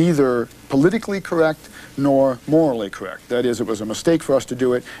neither politically correct nor morally correct. That is, it was a mistake for us to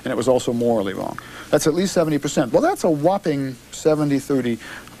do it, and it was also morally wrong. That's at least 70%. Well, that's a whopping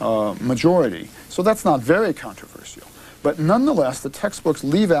 70-30 majority, so that's not very controversial. But nonetheless, the textbooks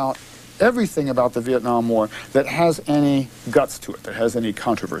leave out everything about the Vietnam War that has any guts to it, that has any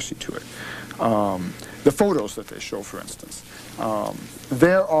controversy to it. The photos that they show, for instance.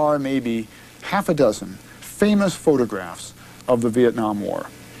 There are maybe half a dozen famous photographs of the Vietnam War.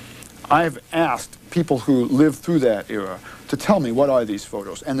 I've asked people who lived through that era to tell me what are these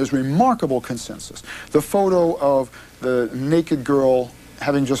photos, and there's remarkable consensus. The photo of the naked girl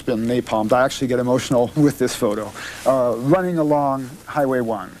having just been napalmed, I actually get emotional with this photo, running along Highway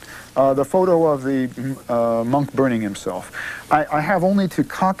 1. The photo of the monk burning himself. I have only to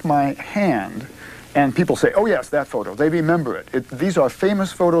cock my hand and people say, oh yes, that photo. They remember it. These are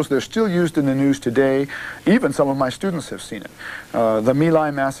famous photos. They're still used in the news today. Even some of my students have seen it. The My Lai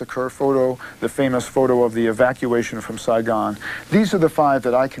massacre photo, the famous photo of the evacuation from Saigon. These are the 5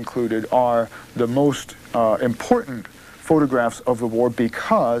 that I concluded are the most important photographs of the war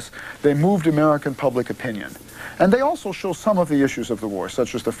because they moved American public opinion. And they also show some of the issues of the war,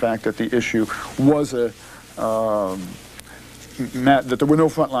 such as the fact that the issue was that there were no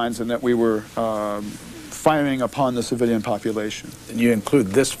front lines and that we were firing upon the civilian population. And you include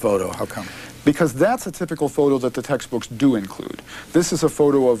this photo, how come? Because that's a typical photo that the textbooks do include. This is a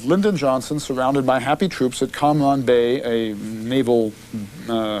photo of Lyndon Johnson surrounded by happy troops at Cam Ranh Bay, a naval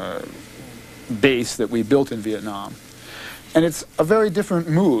base that we built in Vietnam. And it's a very different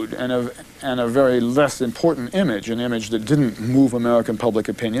mood and a very less important image, an image that didn't move American public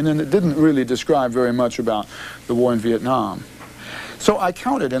opinion and it didn't really describe very much about the war in Vietnam. So I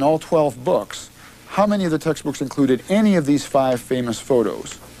counted in all 12 books how many of the textbooks included any of these 5 famous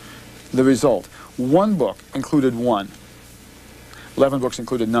photos. The result, 1 book included 1. 11 books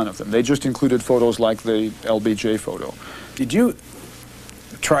included none of them. They just included photos like the LBJ photo. Did you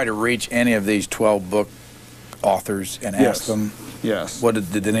try to reach any of these 12 book authors and ask them? Yes. What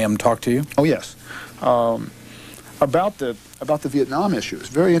did any of them talk to you? Oh yes. About the Vietnam issue, it's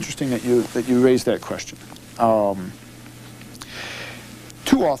very interesting that you raised that question.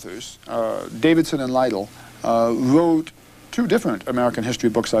 2 authors, Davidson and Lytle, wrote 2 different American history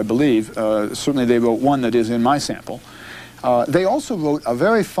books, I believe. Certainly they wrote one that is in my sample. They also wrote a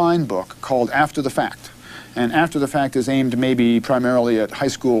very fine book called After the Fact. And After the Fact is aimed maybe primarily at high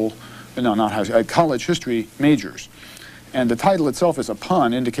school, no, not high school, at college history majors. And the title itself is a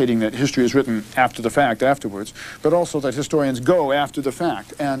pun indicating that history is written after the fact, afterwards, but also that historians go after the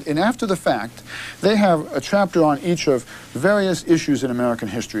fact. And in After the Fact, they have a chapter on each of various issues in American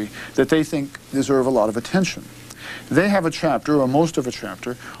history that they think deserve a lot of attention. They have a chapter, or most of a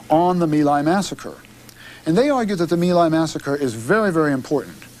chapter, on the My Lai massacre. And they argue that the My Lai massacre is very, very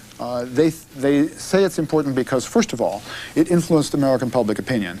important. They say it's important because, first of all, it influenced American public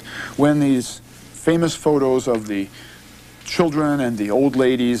opinion. When these famous photos of the children and the old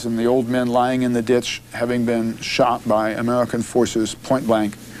ladies and the old men lying in the ditch having been shot by American forces point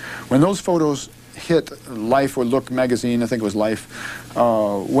blank, when those photos hit Life or Look magazine, I think it was Life,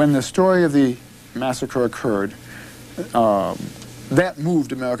 when the story of the massacre occurred, that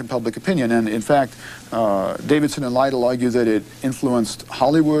moved American public opinion. And in fact, Davidson and Lytle argue that it influenced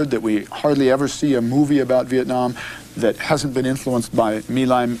Hollywood, that we hardly ever see a movie about Vietnam that hasn't been influenced by My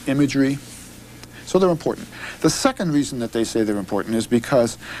Lai imagery. So they're important. The second reason that they say they're important is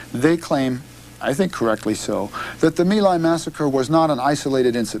because they claim, I think correctly so, that the My Lai massacre was not an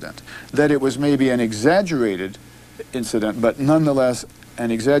isolated incident, that it was maybe an exaggerated incident, but nonetheless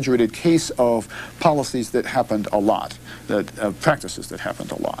an exaggerated case of policies that happened a lot, that practices that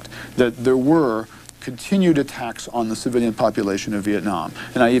happened a lot, that there were continued attacks on the civilian population of Vietnam.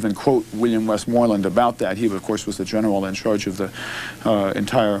 And I even quote William Westmoreland about that. He, of course, was the general in charge of the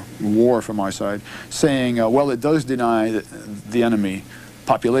entire war from our side, saying, well, it does deny the enemy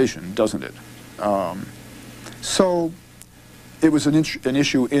population, doesn't it? So it was an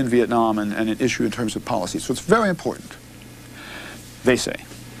issue in Vietnam and an issue in terms of policy. So it's very important, they say.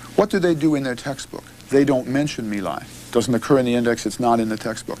 What do they do in their textbook? They don't mention My Lai. Doesn't occur in the index, it's not in the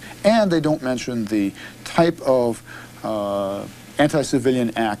textbook. And they don't mention the type of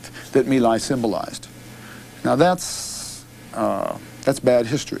anti-civilian act that My Lai symbolized. Now that's bad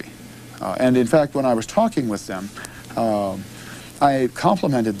history. And in fact, when I was talking with them, I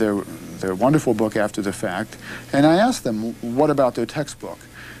complimented their wonderful book after the fact, and I asked them, what about their textbook?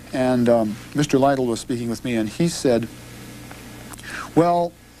 And Mr. Lytle was speaking with me, and he said,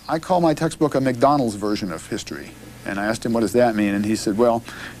 well, I call my textbook a McDonald's version of history. And I asked him, what does that mean? And he said, well,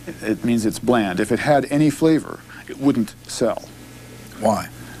 it means it's bland. If it had any flavor, it wouldn't sell. Why?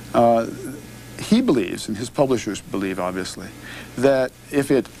 He believes, and his publishers believe, obviously, that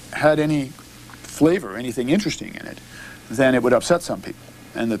if it had any flavor, anything interesting in it, then it would upset some people.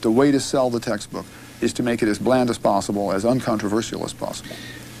 And that the way to sell the textbook is to make it as bland as possible, as uncontroversial as possible.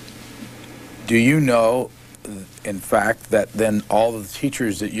 Do you know, in fact, that then all of the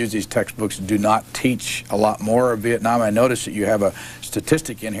teachers that use these textbooks do not teach a lot more of Vietnam? I noticed that you have a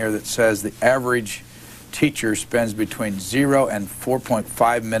statistic in here that says the average teacher spends between 0 and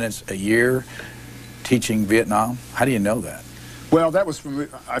 4.5 minutes a year teaching Vietnam. How do you know that? Well, that was from,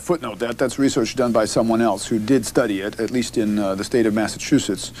 I footnote that, that's research done by someone else who did study it, at least in the state of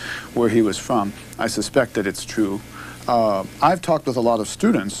Massachusetts, where he was from. I suspect that it's true. I've talked with a lot of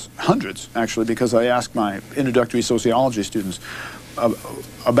students, hundreds actually, because I asked my introductory sociology students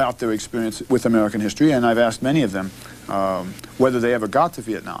about their experience with American history, and I've asked many of them whether they ever got to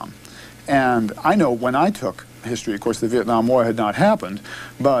Vietnam. And I know when I took history, of course the Vietnam War had not happened,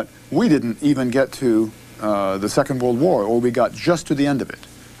 but we didn't even get to the Second World War, or we got just to the end of it.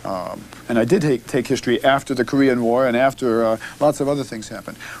 And I did take history after the Korean War and after lots of other things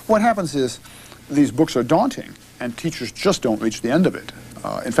happened. What happens is these books are daunting, and teachers just don't reach the end of it.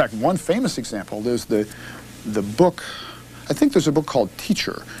 In fact, one famous example, there's the book, I think there's a book called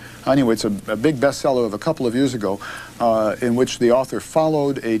Teacher. Anyway, it's a big bestseller of a couple of years ago in which the author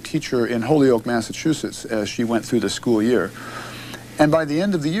followed a teacher in Holyoke, Massachusetts as she went through the school year. And by the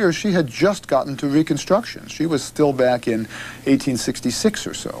end of the year, she had just gotten to Reconstruction. She was still back in 1866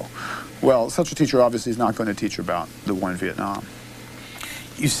 or so. Well, such a teacher obviously is not going to teach about the war in Vietnam.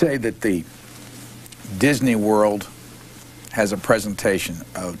 You say that the Disney World has a presentation,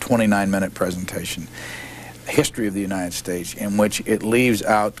 a 29-minute presentation, history of the United States, in which it leaves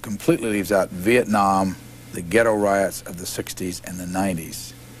out, completely leaves out Vietnam, the ghetto riots of the 60s and the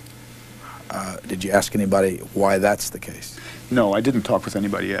 90s. Did you ask anybody why that's the case? No, I didn't talk with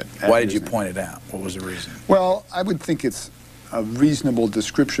anybody yet. Why did you point it out? What was the reason? Well, I would think it's a reasonable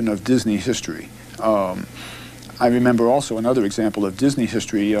description of Disney history. I remember also another example of Disney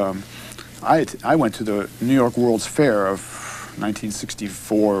history. I went to the New York World's Fair of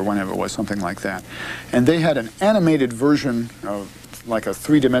 1964 or whenever it was, something like that. And they had an animated version of like a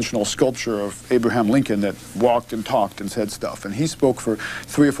three-dimensional sculpture of Abraham Lincoln that walked and talked and said stuff. And he spoke for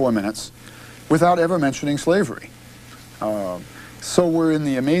 3 or 4 minutes without ever mentioning slavery. So we're in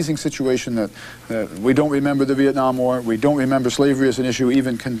the amazing situation that we don't remember the Vietnam War, we don't remember slavery as an issue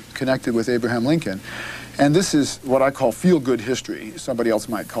even connected with Abraham Lincoln. And this is what I call feel-good history. Somebody else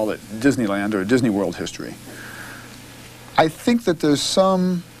might call it Disneyland or Disney World history. I think that there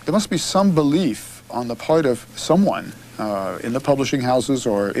must be some belief on the part of someone in the publishing houses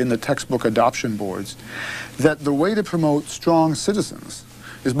or in the textbook adoption boards that the way to promote strong citizens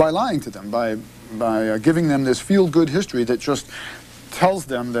is by lying to them, by giving them this feel-good history that just tells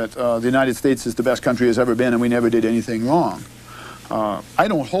them that the United States is the best country has ever been and we never did anything wrong. I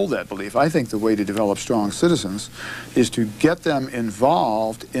don't hold that belief. I think the way to develop strong citizens is to get them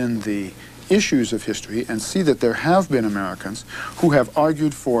involved in the issues of history and see that there have been Americans who have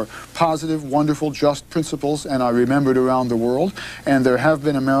argued for positive, wonderful, just principles and are remembered around the world, and there have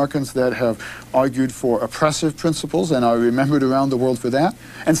been Americans that have argued for oppressive principles and are remembered around the world for that,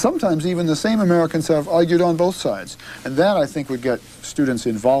 and sometimes even the same Americans have argued on both sides. And that, I think, would get students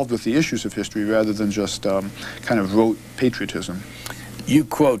involved with the issues of history rather than just kind of rote patriotism. You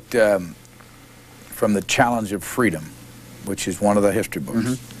quote from The Challenge of Freedom, which is one of the history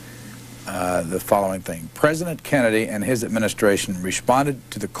books. the following thing. President Kennedy and his administration responded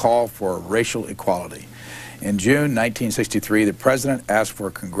to the call for racial equality. In June 1963, the president asked for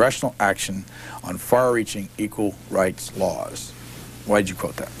congressional action on far-reaching equal rights laws. Why did you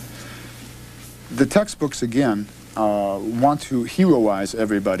quote that? The textbooks, again, want to heroize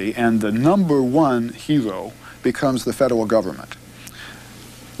everybody, and the number one hero becomes the federal government.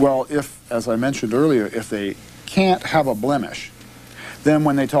 Well, if, as I mentioned earlier, if they can't have a blemish, then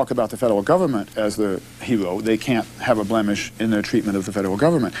when they talk about the federal government as the hero, they can't have a blemish in their treatment of the federal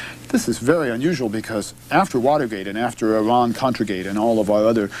government. This is very unusual because after Watergate and after Iran-Contragate and all of our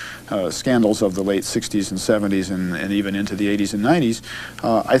other scandals of the late 60s and 70s and even into the 80s and 90s,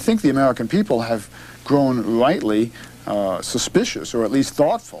 I think the American people have grown rightly suspicious, or at least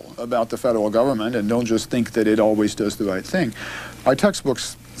thoughtful, about the federal government and don't just think that it always does the right thing. Our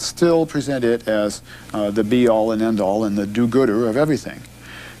textbooks still present it as the be-all and end-all and the do-gooder of everything.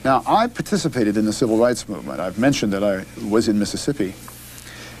 Now, I participated in the civil rights movement. I've mentioned that I was in Mississippi.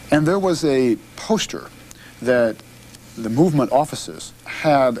 And there was a poster that the movement offices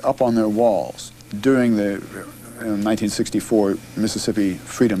had up on their walls during the 1964 Mississippi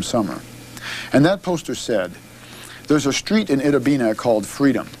Freedom Summer. And that poster said, there's a street in Itta Bena called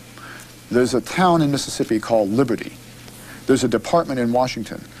Freedom. There's a town in Mississippi called Liberty. There's a department in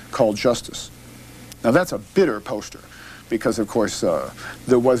Washington called Justice. Now that's a bitter poster because, of course,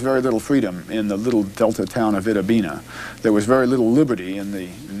 there was very little freedom in the little delta town of Itta Bena. There was very little liberty in the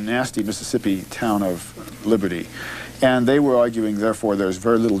nasty Mississippi town of Liberty. And they were arguing, therefore, there's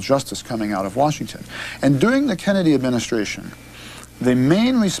very little justice coming out of Washington. And during the Kennedy administration, the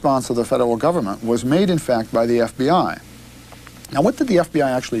main response of the federal government was made, in fact, by the FBI. Now, what did the FBI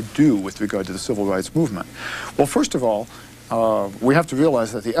actually do with regard to the civil rights movement? Well, first of all, we have to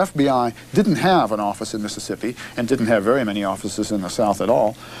realize that the FBI didn't have an office in Mississippi and didn't have very many offices in the South at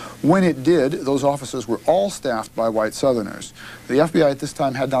all. When it did, those offices were all staffed by white Southerners. The FBI at this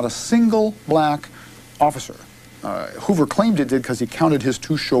time had not a single black officer. Hoover claimed it did because he counted his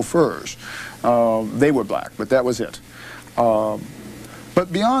 2 chauffeurs. They were black, but that was it.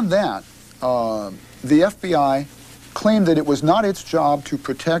 But beyond that, the FBI claimed that it was not its job to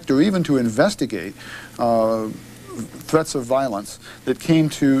protect or even to investigate threats of violence that came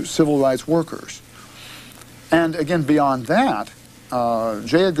to civil rights workers. And again, beyond that,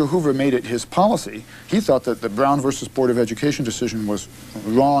 J. Edgar Hoover made it his policy. He thought that the Brown versus Board of Education decision was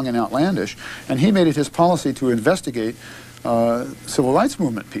wrong and outlandish, and he made it his policy to investigate civil rights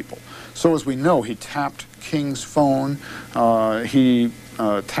movement people. So as we know, he tapped King's phone, he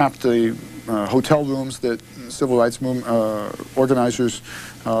tapped the hotel rooms that civil rights organizers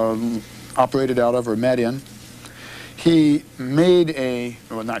operated out of or met in. He made a,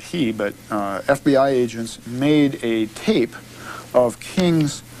 well, not he, but FBI agents made a tape of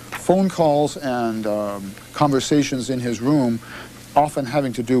King's phone calls and conversations in his room, often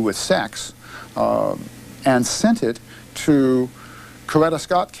having to do with sex, and sent it to Coretta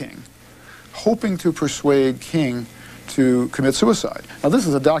Scott King, hoping to persuade King to commit suicide. Now, this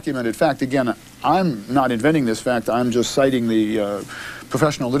is a documented fact. Again, I'm not inventing this fact. I'm just citing the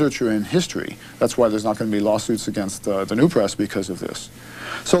professional literature and history. That's why there's not going to be lawsuits against the New Press because of this.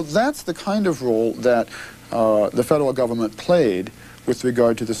 So that's the kind of role that the federal government played with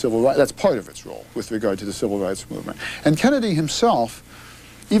regard to the civil rights. That's part of its role with regard to the civil rights movement. And Kennedy himself,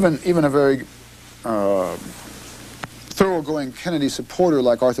 even a very thoroughgoing Kennedy supporter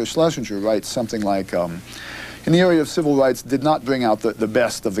like Arthur Schlesinger, writes something like, in the area of civil rights, did not bring out the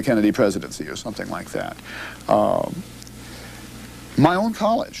best of the Kennedy presidency, or something like that. My own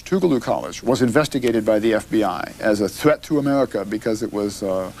college, Tougaloo College, was investigated by the FBI as a threat to America because it was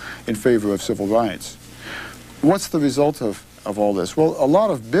in favor of civil rights. What's the result of all this? Well, a lot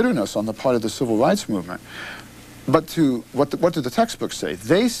of bitterness on the part of the civil rights movement. But what do the textbooks say?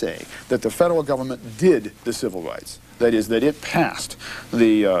 They say that the federal government did the civil rights. That is, that it passed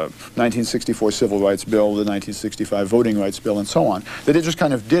the 1964 Civil Rights Bill, the 1965 Voting Rights Bill, and so on. That it just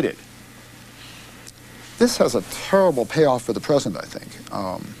kind of did it. This has a terrible payoff for the present, I think.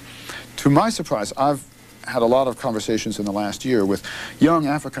 To my surprise, I've had a lot of conversations in the last year with young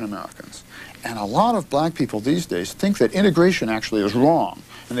African Americans. And a lot of black people these days think that integration actually is wrong.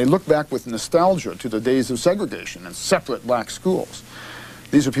 And they look back with nostalgia to the days of segregation and separate black schools.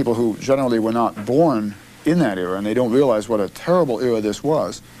 These are people who generally were not born in that era, and they don't realize what a terrible era this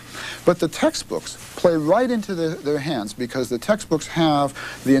was. But the textbooks play right into their hands because the textbooks have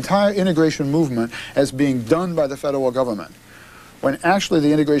the entire integration movement as being done by the federal government, when actually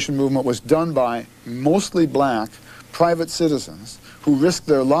the integration movement was done by mostly black, private citizens who risk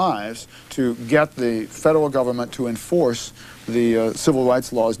their lives to get the federal government to enforce the civil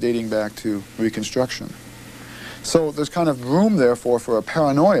rights laws dating back to Reconstruction. So there's kind of room, therefore, for a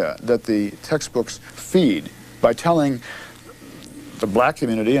paranoia that the textbooks feed by telling the black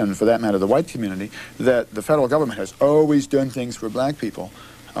community, and for that matter the white community, that the federal government has always done things for black people.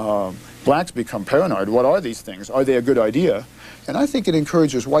 Blacks become paranoid. What are these things? Are they a good idea? And I think it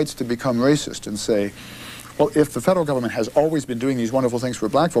encourages whites to become racist and say, well, if the federal government has always been doing these wonderful things for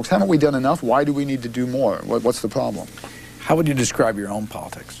black folks, haven't we done enough? Why do we need to do more? What's the problem? How would you describe your own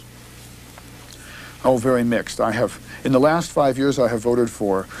politics? Oh, very mixed. I have, in the last 5 years, I have voted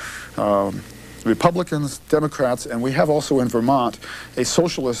for Republicans, Democrats, and we have also in Vermont a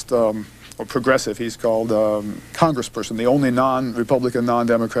socialist, or progressive, he's called, congressperson, the only non-Republican,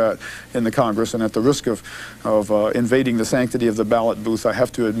 non-Democrat in the Congress, and at the risk of invading the sanctity of the ballot booth, I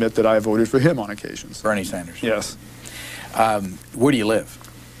have to admit that I voted for him on occasions. Bernie Sanders? Yes. Where do you live?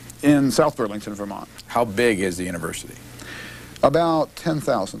 In South Burlington, Vermont. How big is the university? About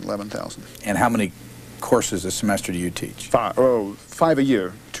 10,000, 11,000. And how many courses a semester do you teach? Five a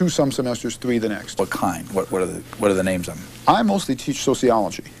year. 2 some semesters, 3 the next. What kind? What are the names of them? I mostly teach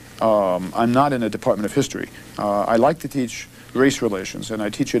sociology. I'm not in a department of history. I like to teach race relations, and I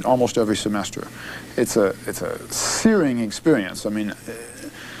teach it almost every semester. It's a searing experience. I mean,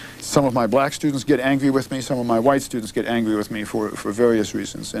 some of my black students get angry with me, some of my white students get angry with me for various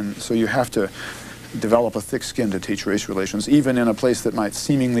reasons, and so you have to develop a thick skin to teach race relations, even in a place that might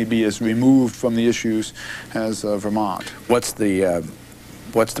seemingly be as removed from the issues as Vermont. What's the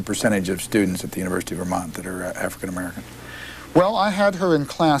percentage of students at the University of Vermont that are African American? Well, I had her in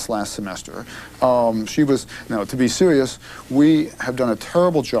class last semester. She was, no, to be serious, we have done a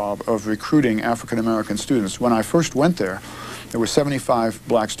terrible job of recruiting African American students. When I first went there were 75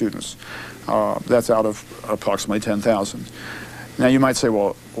 black students. That's out of approximately 10,000. Now you might say,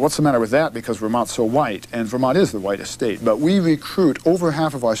 well, what's the matter with that, because Vermont's so white, and Vermont is the whitest state, but we recruit over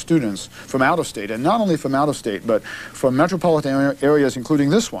half of our students from out of state, and not only from out of state, but from metropolitan areas including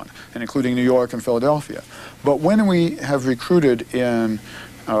this one, and including New York and Philadelphia. But when we have recruited in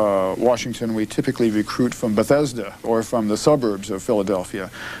Washington, we typically recruit from Bethesda or from the suburbs of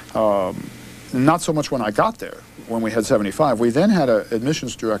Philadelphia. Not so much when I got there, when we had 75. We then had an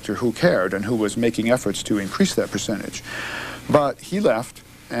admissions director who cared and who was making efforts to increase that percentage. But he left,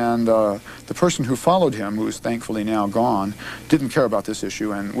 and the person who followed him, who is thankfully now gone, didn't care about this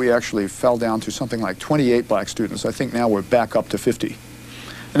issue, and we actually fell down to something like 28 black students. I think now we're back up to 50.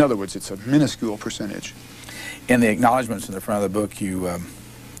 In other words, it's a minuscule percentage. In the acknowledgments in the front of the book, you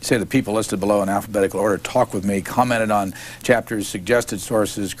say the people listed below in alphabetical order talked with me, commented on chapters, suggested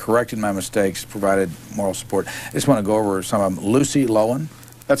sources, corrected my mistakes, provided moral support. I just want to go over some of them. Lucy Loewen.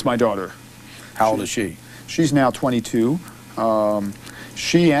 That's my daughter. How old is she? She's now 22.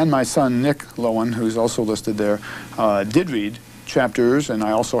 She and my son, Nick Loewen, who's also listed there, did read chapters, and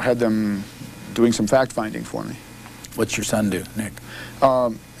I also had them doing some fact-finding for me. What's your son do, Nick?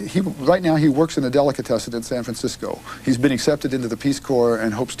 Right now he works in a delicatessen in San Francisco. He's been accepted into the Peace Corps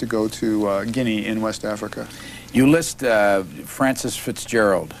and hopes to go to Guinea in West Africa. You list Frances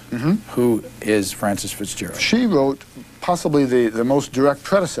Fitzgerald. Mm-hmm. Who is Frances Fitzgerald? She wrote possibly the most direct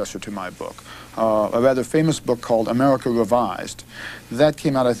predecessor to my book, a rather famous book called America Revised. That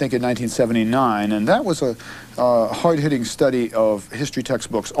came out, I think, in 1979, and that was a hard-hitting study of history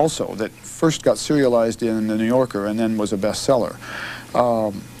textbooks also, that first got serialized in the New Yorker and then was a bestseller.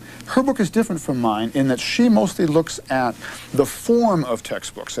 Her book is different from mine in that she mostly looks at the form of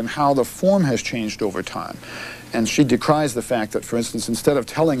textbooks and how the form has changed over time. And she decries the fact that, for instance, instead of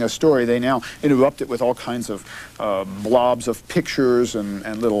telling a story, they now interrupt it with all kinds of blobs of pictures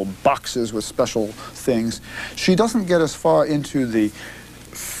and little boxes with special things. She doesn't get as far into the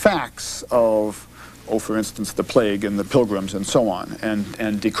facts of, oh, for instance, the plague and the pilgrims and so on,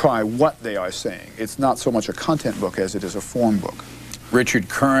 and decry what they are saying. It's not so much a content book as it is a form book. Richard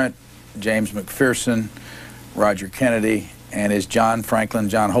Current, James McPherson, Roger Kennedy, and is John Franklin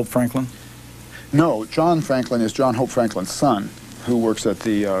John Hope Franklin? No, John Franklin is John Hope Franklin's son, who works at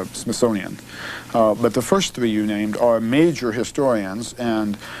the Smithsonian. But the first 3 you named are major historians,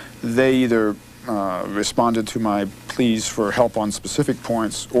 and they either responded to my pleas for help on specific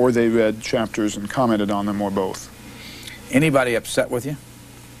points, or they read chapters and commented on them, or both. Anybody upset with you?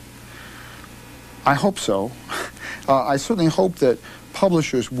 I hope so. I certainly hope that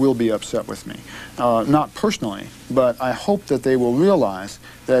publishers will be upset with me. Not personally, but I hope that they will realize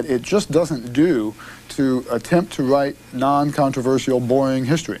that it just doesn't do to attempt to write non-controversial, boring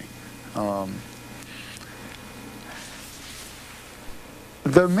history.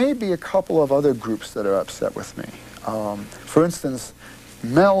 There may be a couple of other groups that are upset with me. For instance,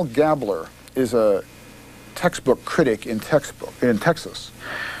 Mel Gabler is a textbook critic in Texas.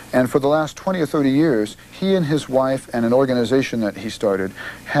 And for the last 20 or 30 years, he and his wife and an organization that he started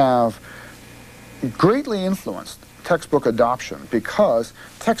have greatly influenced textbook adoption because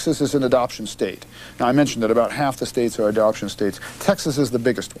Texas is an adoption state. Now, I mentioned that about half the states are adoption states. Texas is the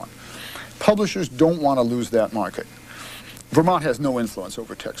biggest one. Publishers don't want to lose that market. Vermont has no influence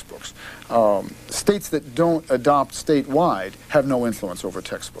over textbooks. States that don't adopt statewide have no influence over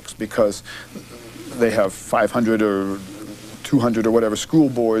textbooks because they have 500 or 200 or whatever school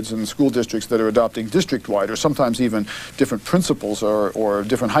boards and school districts that are adopting district-wide, or sometimes even different principals or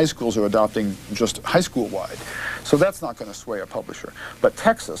different high schools are adopting just high school-wide. So that's not going to sway a publisher. But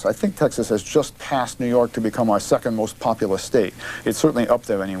Texas, I think Texas has just passed New York to become our second most populous state. It's certainly up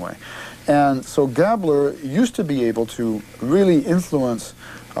there anyway. And so Gabler used to be able to really influence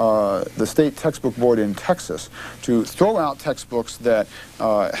the state textbook board in Texas to throw out textbooks that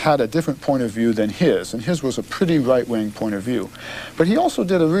had a different point of view than his, and his was a pretty right-wing point of view. But he also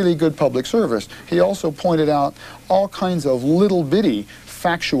did a really good public service. He also pointed out all kinds of little bitty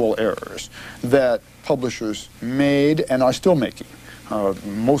factual errors that publishers made and are still making.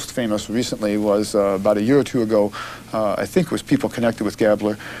 Most famous recently was about a year or two ago, I think it was people connected with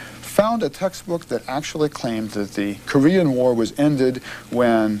Gabler, found a textbook that actually claimed that the Korean War was ended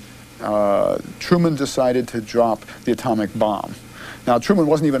when Truman decided to drop the atomic bomb. Now, Truman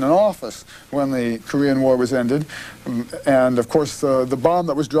wasn't even in office when the Korean War was ended, and of course the bomb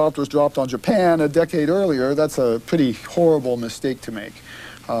that was dropped on Japan a decade earlier. That's a pretty horrible mistake to make.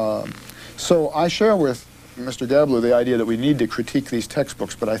 So I share with Mr. Gabler the idea that we need to critique these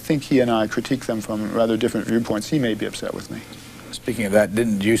textbooks, but I think he and I critique them from rather different viewpoints. He may be upset with me. Speaking of that,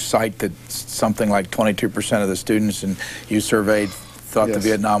 didn't you cite that something like 22% of the students and you surveyed thought the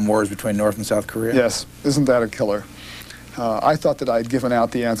Vietnam War was between North and South Korea? Yes. Isn't that a killer? I thought that I'd given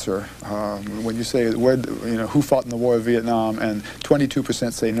out the answer. When you say, who fought in the War of Vietnam, and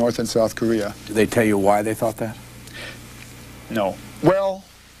 22% say North and South Korea. Did they tell you why they thought that? No. Well,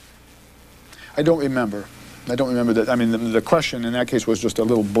 I don't remember. I don't remember that. I mean, the question in that case was just a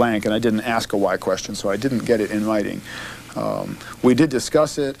little blank, and I didn't ask a why question, so I didn't get it in writing. We did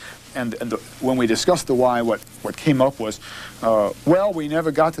discuss it, and when we discussed the why, what came up was, well, we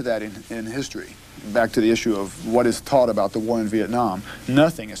never got to that in history. Back to the issue of what is taught about the war in Vietnam.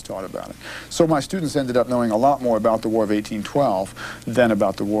 Nothing is taught about it. So my students ended up knowing a lot more about the War of 1812 than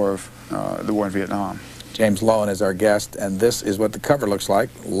about the war in Vietnam. James Loewen is our guest, and this is what the cover looks like.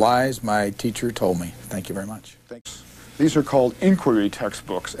 Lies My Teacher Told Me. Thank you very much. Thanks. These are called inquiry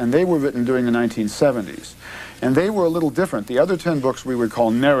textbooks, and they were written during the 1970s. And they were a little different. The other 10 books we would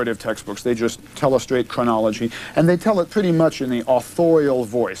call narrative textbooks. They just tell a straight chronology, and they tell it pretty much in the authorial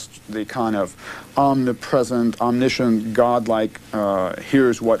voice, the kind of omnipresent, omniscient, godlike,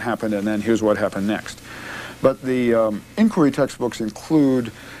 here's what happened and then here's what happened next. But the inquiry textbooks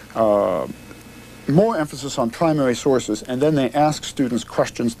include more emphasis on primary sources, and then they ask students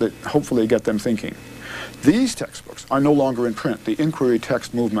questions that hopefully get them thinking. These textbooks are no longer in print. The inquiry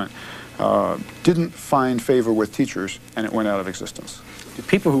text movement didn't find favor with teachers, and it went out of existence. Do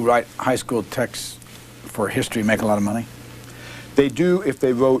people who write high school texts for history make a lot of money? They do if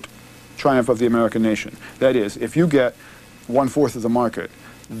they wrote Triumph of the American Nation. That is, if you get 1/4 of the market,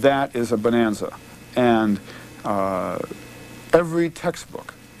 that is a bonanza. And every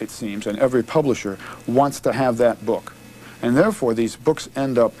textbook, it seems, and every publisher wants to have that book. And therefore, these books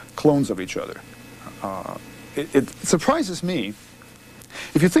end up clones of each other. It surprises me.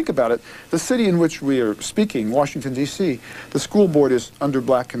 If you think about it, the city in which we are speaking, Washington, D.C., the school board is under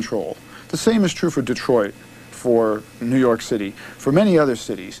black control. The same is true for Detroit, for New York City, for many other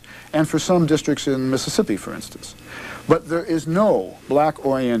cities, and for some districts in Mississippi, for instance. But there is no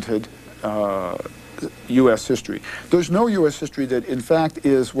black-oriented U.S. history. There's no U.S. history that, in fact,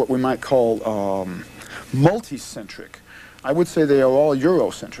 is what we might call multi-centric. I would say they are all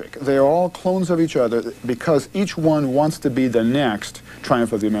Eurocentric. They are all clones of each other because each one wants to be the next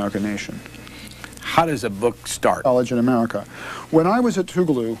Triumph of the American Nation. How does a book start? College in America. When I was at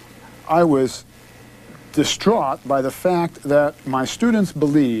Tougaloo, I was distraught by the fact that my students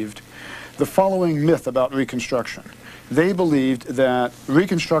believed the following myth about Reconstruction. They believed that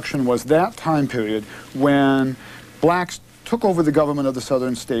Reconstruction was that time period when blacks took over the government of the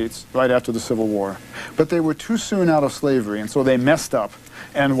southern states right after the Civil War. But they were too soon out of slavery, and so they messed up,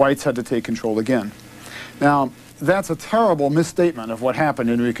 and whites had to take control again. Now, that's a terrible misstatement of what happened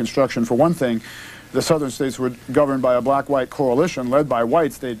in Reconstruction. For one thing, the southern states were governed by a black-white coalition led by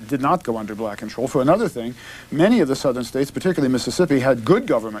whites. They did not go under black control. For another thing, many of the southern states, particularly Mississippi, had good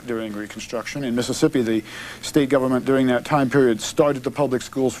government during Reconstruction. In Mississippi, the state government during that time period started the public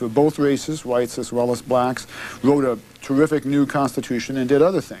schools for both races, whites as well as blacks, wrote a terrific new constitution, and did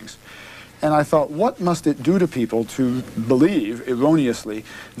other things. And I thought, what must it do to people to believe, erroneously,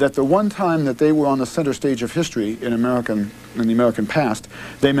 that the one time that they were on the center stage of history in the American past,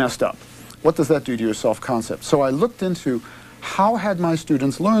 they messed up? What does that do to your self-concept? So I looked into how had my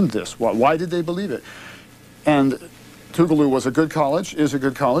students learned this? Why did they believe it? And Tougaloo was a good college, is a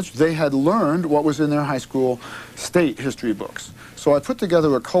good college. They had learned what was in their high school state history books. So I put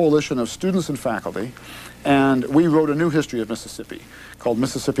together a coalition of students and faculty, and we wrote a new history of Mississippi called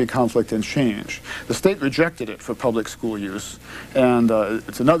Mississippi Conflict and Change. The state rejected it for public school use, and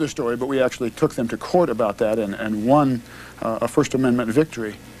it's another story, but we actually took them to court about that and won a First Amendment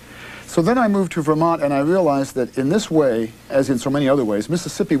victory. So then I moved to Vermont, and I realized that in this way, as in so many other ways,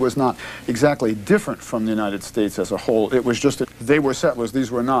 Mississippi was not exactly different from the United States as a whole. It was just that they were settlers.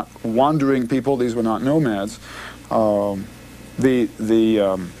 These were not wandering people. These were not nomads. The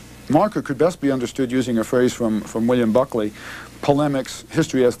marker could best be understood using a phrase from William Buckley, polemics,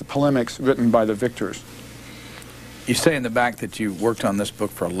 history as the polemics written by the victors. You say in the back that you worked on this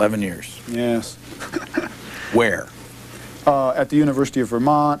book for 11 years. Yes. Where? At the University of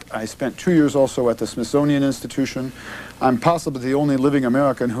Vermont. I spent 2 years also at the Smithsonian Institution. I'm possibly the only living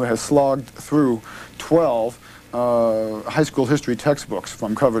American who has slogged through 12 high school history textbooks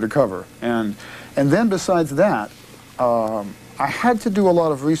from cover to cover. And then besides that, I had to do a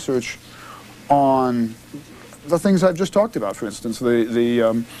lot of research on the things I've just talked about, for instance,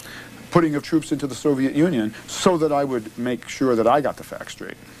 the putting of troops into the Soviet Union, so that I would make sure that I got the facts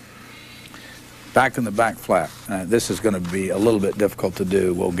straight. Back in the back flap, this is going to be a little bit difficult to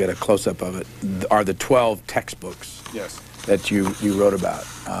do. We'll get a close-up of it. Are the 12 textbooks Yes. that you wrote about.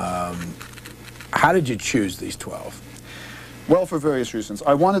 How did you choose these 12? Well, for various reasons.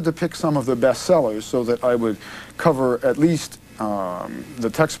 I wanted to pick some of the bestsellers so that I would cover at least the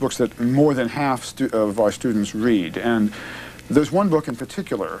textbooks that more than half of our students read. And there's one book in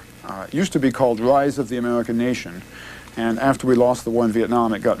particular, used to be called Rise of the American Nation. And after we lost the war in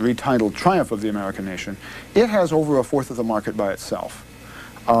Vietnam, it got retitled Triumph of the American Nation. It has over a fourth of the market by itself.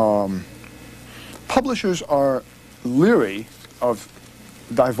 Publishers are leery of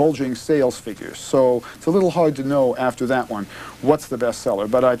divulging sales figures, so it's a little hard to know after that one what's the bestseller,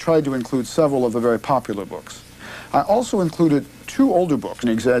 but I tried to include several of the very popular books. I also included 2 older books, an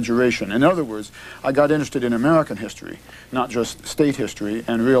exaggeration. In other words, I got interested in American history, not just state history,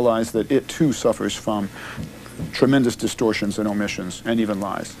 and realized that it too suffers from tremendous distortions and omissions and even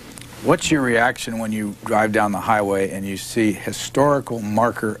lies. What's your reaction when you drive down the highway and you see historical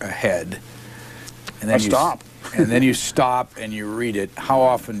marker ahead? And then I stop. And then you stop and you read it. How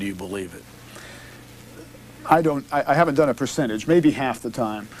often do you believe it? I haven't done a percentage, maybe half the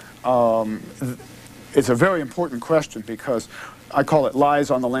time. It's a very important question because I call it lies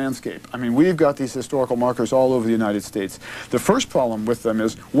on the landscape. I mean, we've got these historical markers all over the United States. The first problem with them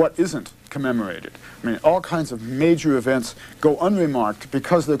is what isn't commemorated. I mean, all kinds of major events go unremarked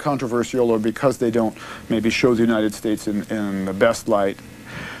because they're controversial or because they don't maybe show the United States in the best light.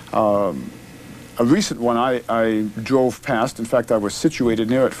 A recent one I drove past, in fact I was situated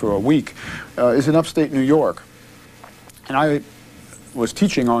near it for a week, is in upstate New York. And I was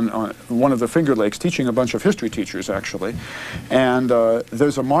teaching on one of the Finger Lakes, teaching a bunch of history teachers actually, and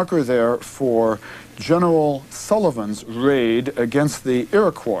there's a marker there for General Sullivan's raid against the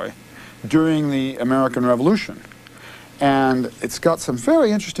Iroquois during the American Revolution. And it's got some very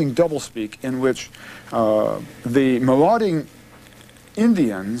interesting doublespeak in which the marauding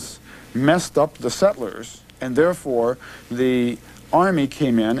Indians messed up the settlers, and therefore the army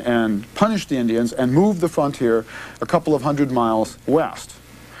came in and punished the Indians and moved the frontier a couple of 100 miles west.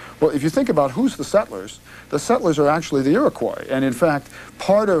 Well, if you think about who's the settlers are actually the Iroquois. And in fact,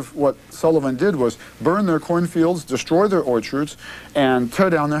 part of what Sullivan did was burn their cornfields, destroy their orchards, and tear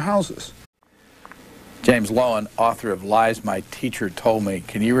down their houses. James Loewen, author of Lies My Teacher Told Me.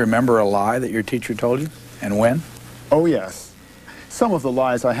 Can you remember a lie that your teacher told you, and when? Oh, yes. Some of the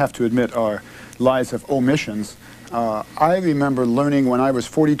lies, I have to admit, are lies of omissions. I remember learning when I was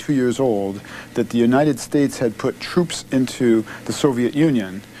 42 years old that the United States had put troops into the Soviet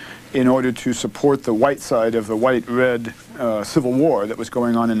Union in order to support the white side of the white-red Civil War that was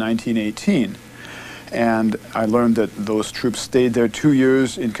going on in 1918. And I learned that those troops stayed there 2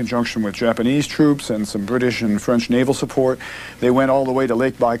 years in conjunction with Japanese troops and some British and French naval support. They went all the way to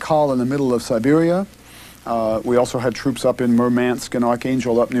Lake Baikal in the middle of Siberia. We also had troops up in Murmansk and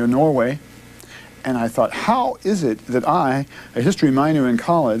Archangel up near Norway. And I thought, how is it that I, a history minor in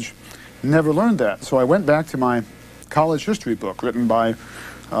college, never learned that? So I went back to my college history book written by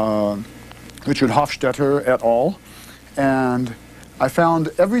Richard Hofstetter et al. And I found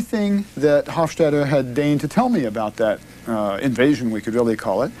everything that Hofstetter had deigned to tell me about that invasion, we could really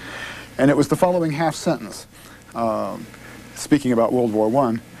call it. And it was the following half sentence, speaking about World War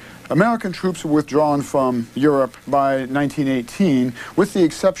I. American troops were withdrawn from Europe by 1918, with the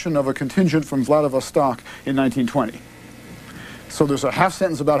exception of a contingent from Vladivostok in 1920. So there's a half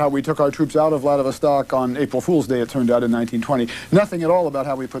sentence about how we took our troops out of Vladivostok on April Fool's Day, it turned out, in 1920. Nothing at all about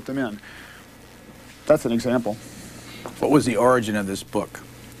how we put them in. That's an example. What was the origin of this book?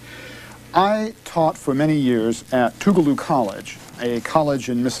 I taught for many years at Tougaloo College, a college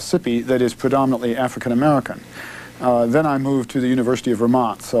in Mississippi that is predominantly African American. Then I moved to the University of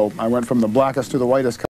Vermont, so I went from the blackest to the whitest